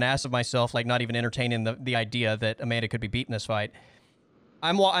somewhat made of an ass of myself, like not even entertaining the idea that Amanda could be beaten this fight,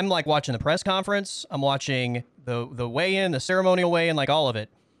 I'm like watching the press conference. I'm watching the weigh-in, the ceremonial weigh-in, like all of it.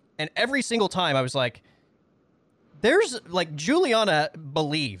 And every single time I was like, there's like Juliana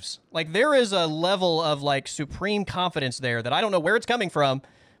believes. Like there is a level of like supreme confidence there that I don't know where it's coming from,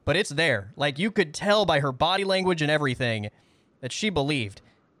 but it's there. Like you could tell by her body language and everything that she believed.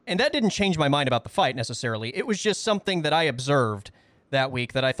 And that didn't change my mind about the fight necessarily. It was just something that I observed that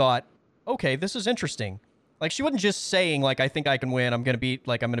week that I thought, okay, this is interesting. Like, she wasn't just saying, like, I think I can win. I'm going to be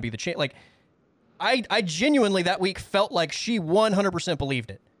the champ. Like, I genuinely that week felt like she 100%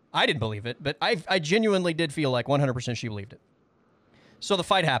 believed it. I didn't believe it, but I genuinely did feel like 100% she believed it. So the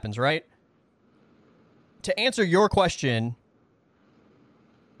fight happens, right? To answer your question,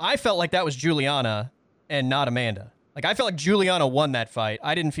 I felt like that was Juliana and not Amanda. Like, I felt like Juliana won that fight.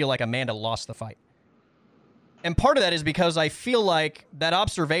 I didn't feel like Amanda lost the fight. And part of that is because I feel like that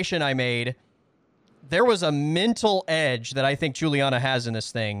observation I made, there was a mental edge that I think Juliana has in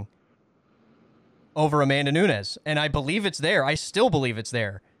this thing over Amanda Nunes. And I believe it's there. I still believe it's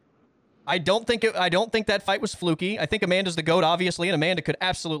there. I don't think that fight was fluky. I think Amanda's the GOAT, obviously, and Amanda could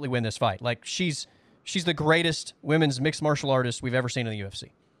absolutely win this fight. Like, she's the greatest women's mixed martial artist we've ever seen in the UFC.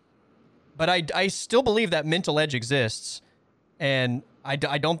 But I still believe that mental edge exists, and I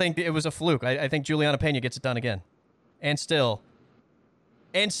don't think it was a fluke. I think Juliana Pena gets it done again. And still,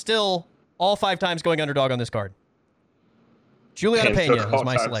 all 5 times going underdog on this card. Juliana Pena is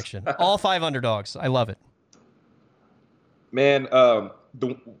my selection. All 5 underdogs. I love it. Man,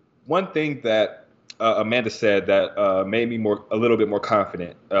 the one thing that Amanda said that made me a little bit more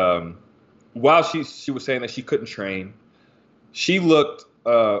confident, while she was saying that she couldn't train, she looked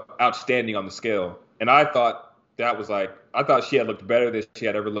outstanding on the scale. And I thought she had looked better than she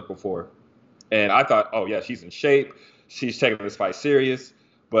had ever looked before. And I thought, oh yeah, she's in shape. She's taking this fight serious.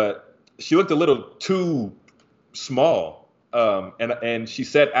 But she looked a little too small. And she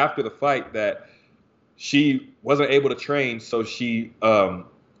said after the fight that she wasn't able to train, so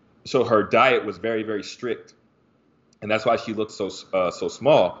so her diet was very, very strict, and that's why she looked so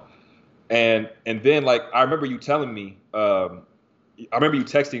small. And then, like, I remember you telling me, I remember you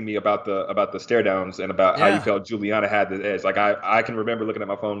texting me about the stare downs and about how you felt Juliana had the edge. Like, I can remember looking at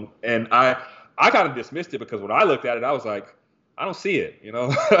my phone, and I kind of dismissed it because when I looked at it, I was like, I don't see it, you know,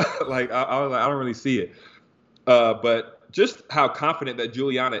 like I was like, I don't really see it. But just how confident that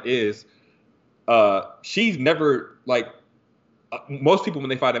Juliana is, she's never, like, most people when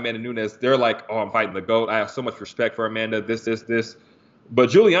they fight Amanda Nunes, they're like, oh, I'm fighting the GOAT. I have so much respect for Amanda, this. But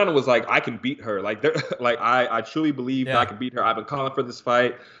Juliana was like, I can beat her. Like, I truly believe that I can beat her. I've been calling for this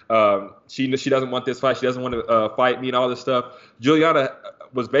fight. She doesn't want this fight. She doesn't want to fight me and all this stuff. Juliana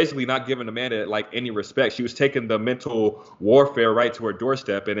was basically not giving Amanda, like, any respect. She was taking the mental warfare right to her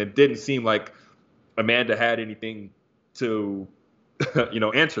doorstep, and it didn't seem like Amanda had anything to,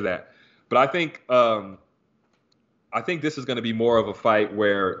 answer that. But I think this is going to be more of a fight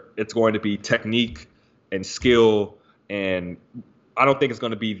where it's going to be technique and skill, and I don't think it's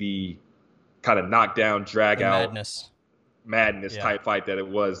going to be the kind of knockdown, drag out, madness type fight that it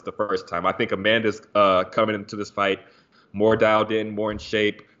was the first time. I think Amanda's coming into this fight more dialed in, more in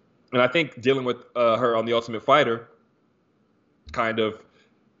shape, and I think dealing with her on The Ultimate Fighter kind of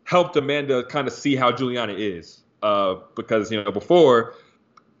helped Amanda kind of see how Juliana is, because before,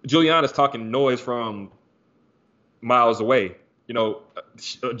 Juliana's talking noise from miles away.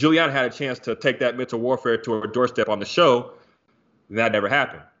 Juliana had a chance to take that mental warfare to her doorstep on the show. And that never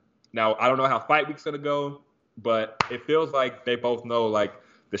happened. Now, I don't know how fight week's going to go, but it feels like they both know, like,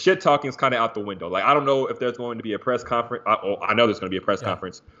 the shit talking is kind of out the window. Like, I don't know if there's going to be a press conference. I know there's going to be a press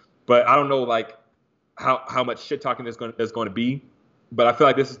conference, but I don't know, like, how much shit talking there's going to be. But I feel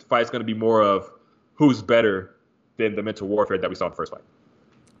like this fight's going to be more of who's better than the mental warfare that we saw in the first fight.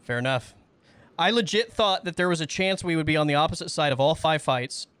 Fair enough. I legit thought that there was a chance we would be on the opposite side of all 5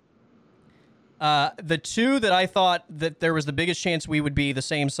 fights. The 2 that I thought that there was the biggest chance we would be the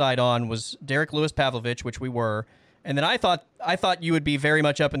same side on was Derek Lewis Pavlovich, which we were, and then I thought you would be very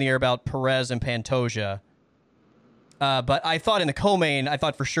much up in the air about Perez and Pantoja. But I thought in the co-main, I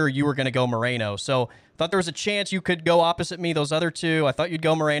thought for sure you were going to go Moreno. So I thought there was a chance you could go opposite me, those other 2. I thought you'd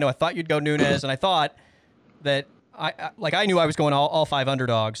go Moreno. I thought you'd go Nunes. And I thought that, I knew I was going all 5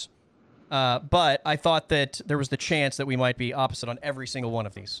 underdogs. But I thought that there was the chance that we might be opposite on every single one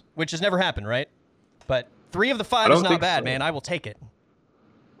of these, which has never happened, right? But 3 of the 5 is not bad, man. I will take it.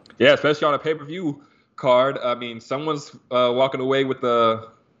 Yeah, especially on a pay-per-view card. I mean, someone's walking away with a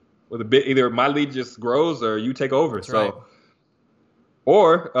bit. Either my lead just grows or you take over. That's right.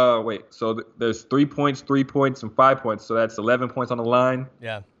 Or wait. So there's 3 points, 3 points, and 5 points. So that's 11 points on the line.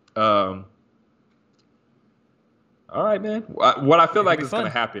 Yeah. All right, man. What I feel like is going to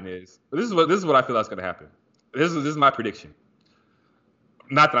happen is this is what I feel like is going to happen. This is my prediction.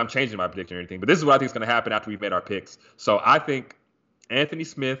 Not that I'm changing my prediction or anything, but this is what I think is going to happen after we've made our picks. So I think Anthony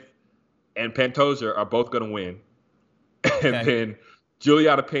Smith and Pantoja are both going to win, and then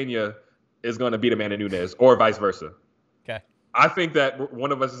Juliana Pena is going to beat Amanda Nunes, or vice versa. Okay. I think that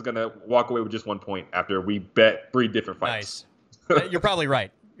one of us is going to walk away with just 1 point after we bet 3 different fights. Nice. You're probably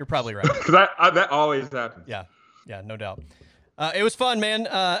right. Because that always happens. Yeah, no doubt. It was fun, man.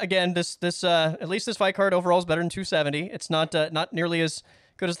 Again, this at least this fight card overall is better than 270. It's not nearly as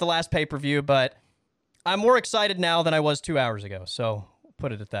good as the last pay-per-view, but I'm more excited now than I was 2 hours ago. So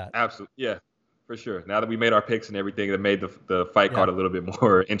put it at that. Absolutely, yeah, for sure. Now that we made our picks and everything, that made the fight card a little bit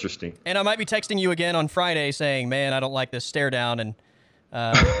more interesting. And I might be texting you again on Friday saying, "Man, I don't like this stare down," and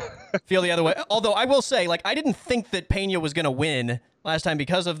feel the other way. Although I will say, I didn't think that Pena was going to win last time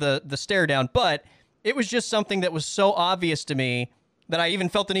because of the stare down, but it was just something that was so obvious to me that I even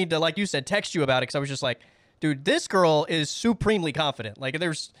felt the need to, like you said, text you about it, because I was just like, dude, this girl is supremely confident. It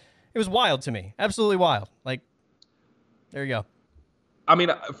was wild to me. Absolutely wild. There you go. I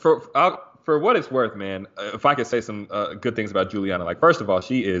mean, for what it's worth, man, if I could say some good things about Juliana, first of all,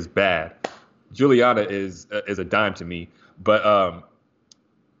 she is bad. Juliana is a dime to me, but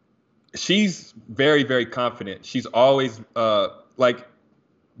she's very, very confident. She's always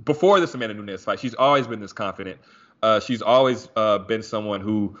before this Amanda Nunes fight, she's always been this confident. She's always been someone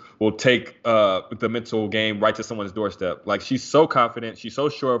who will take the mental game right to someone's doorstep. She's so confident. She's so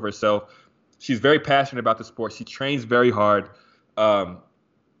sure of herself. She's very passionate about the sport. She trains very hard.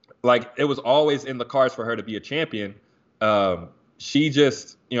 It was always in the cards for her to be a champion. She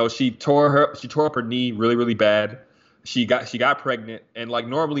just, she tore up her knee really, really bad. She got pregnant. And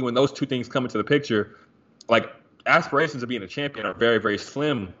normally when those 2 things come into the picture, aspirations of being a champion are very, very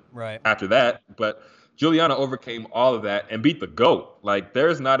slim after that. But Juliana overcame all of that and beat the GOAT.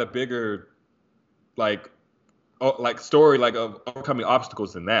 There's not a bigger, story of overcoming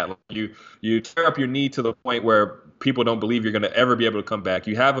obstacles than that. You tear up your knee to the point where people don't believe you're going to ever be able to come back.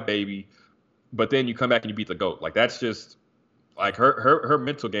 You have a baby, but then you come back and you beat the GOAT. That's just her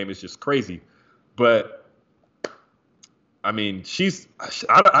mental game is just crazy. But I mean,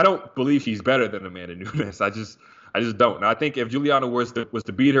 I don't believe she's better than Amanda Nunes. I just don't. And I think if Juliana was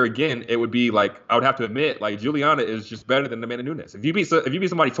to beat her again, it would be I would have to admit, Juliana is just better than Amanda Nunes. If you beat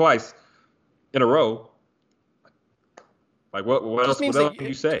somebody twice in a row, what else can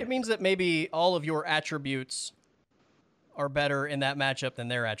you say? It means that maybe all of your attributes are better in that matchup than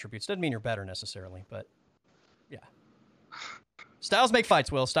their attributes. Doesn't mean you're better necessarily, but yeah. Styles make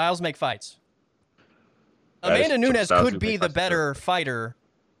fights, Will. Styles make fights. Amanda Nunes could be the better fighter,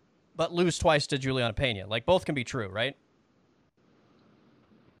 but lose twice to Juliana Pena. Both can be true, right?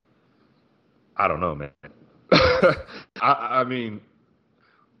 I don't know, man. I mean,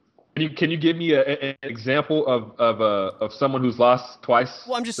 can you give me an example of someone who's lost twice?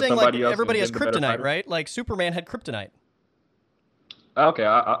 Well, I'm just saying, everybody has kryptonite, right? Superman had kryptonite. Okay,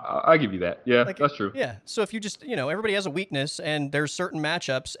 I'll give you that. Yeah, that's true. Yeah, so if you just, everybody has a weakness, and there's certain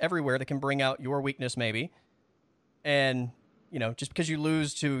matchups everywhere that can bring out your weakness, maybe. And, just because you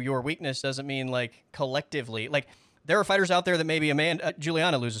lose to your weakness doesn't mean, collectively. There are fighters out there that maybe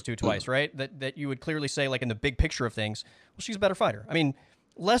Juliana loses to twice, right? That you would clearly say, in the big picture of things, well, she's a better fighter. I mean,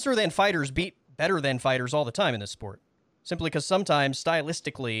 lesser than fighters beat better than fighters all the time in this sport. Simply because sometimes,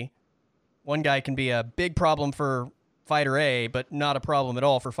 stylistically, one guy can be a big problem for fighter A, but not a problem at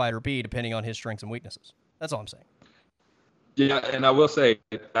all for fighter B, depending on his strengths and weaknesses. That's all I'm saying. Yeah, and I will say,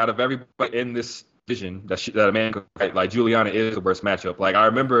 out of everybody in this division that a man could fight, Juliana is the worst matchup. I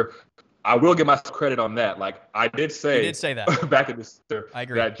remember I will give myself credit on that. Like I did say, You did say that. back in December I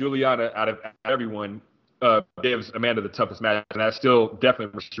agree. that Juliana, out of everyone, gives Amanda the toughest match, and that still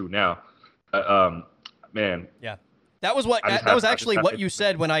definitely was true now. Man, Yeah. That was actually what you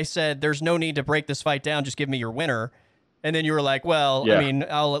said when I said there's no need to break this fight down, just give me your winner. And then you were like, well, yeah. I mean,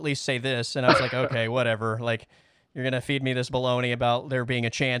 I'll at least say this. And I was like, okay, whatever. Like, you're going to feed me this baloney about there being a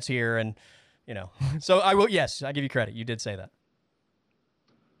chance here. And, you know, so I will, yes, I give you credit. You did say that.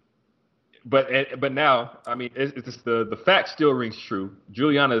 But now, I mean, it's the fact still rings true.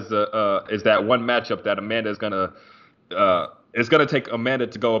 Juliana is that one matchup that Amanda is gonna it's gonna take Amanda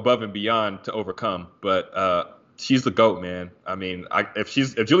to go above and beyond to overcome. But she's the GOAT, man. I mean, if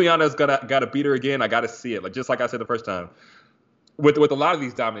Juliana's gotta beat her again, I gotta see it. Just like I said the first time, with a lot of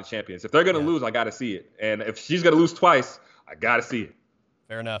these dominant champions, if they're gonna lose, I gotta see it. And if she's gonna lose twice, I gotta see it.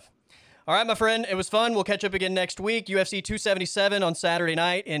 Fair enough. All right, my friend, it was fun. We'll catch up again next week. UFC 277 on Saturday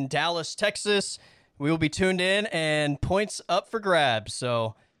night in Dallas, Texas. We will be tuned in and points up for grabs.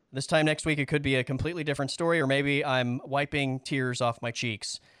 So this time next week, it could be a completely different story, or maybe I'm wiping tears off my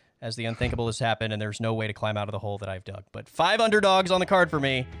cheeks as the unthinkable has happened and there's no way to climb out of the hole that I've dug. But 5 underdogs on the card for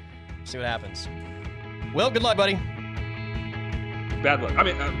me. See what happens. Well, good luck, buddy. Bad luck. I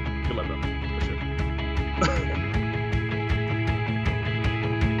mean, good luck, bro. For sure.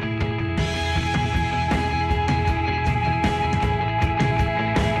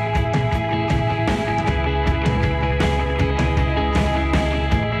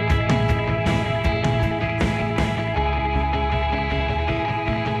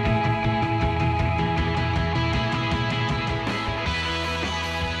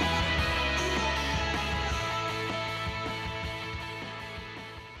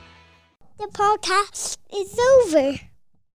 The podcast is over.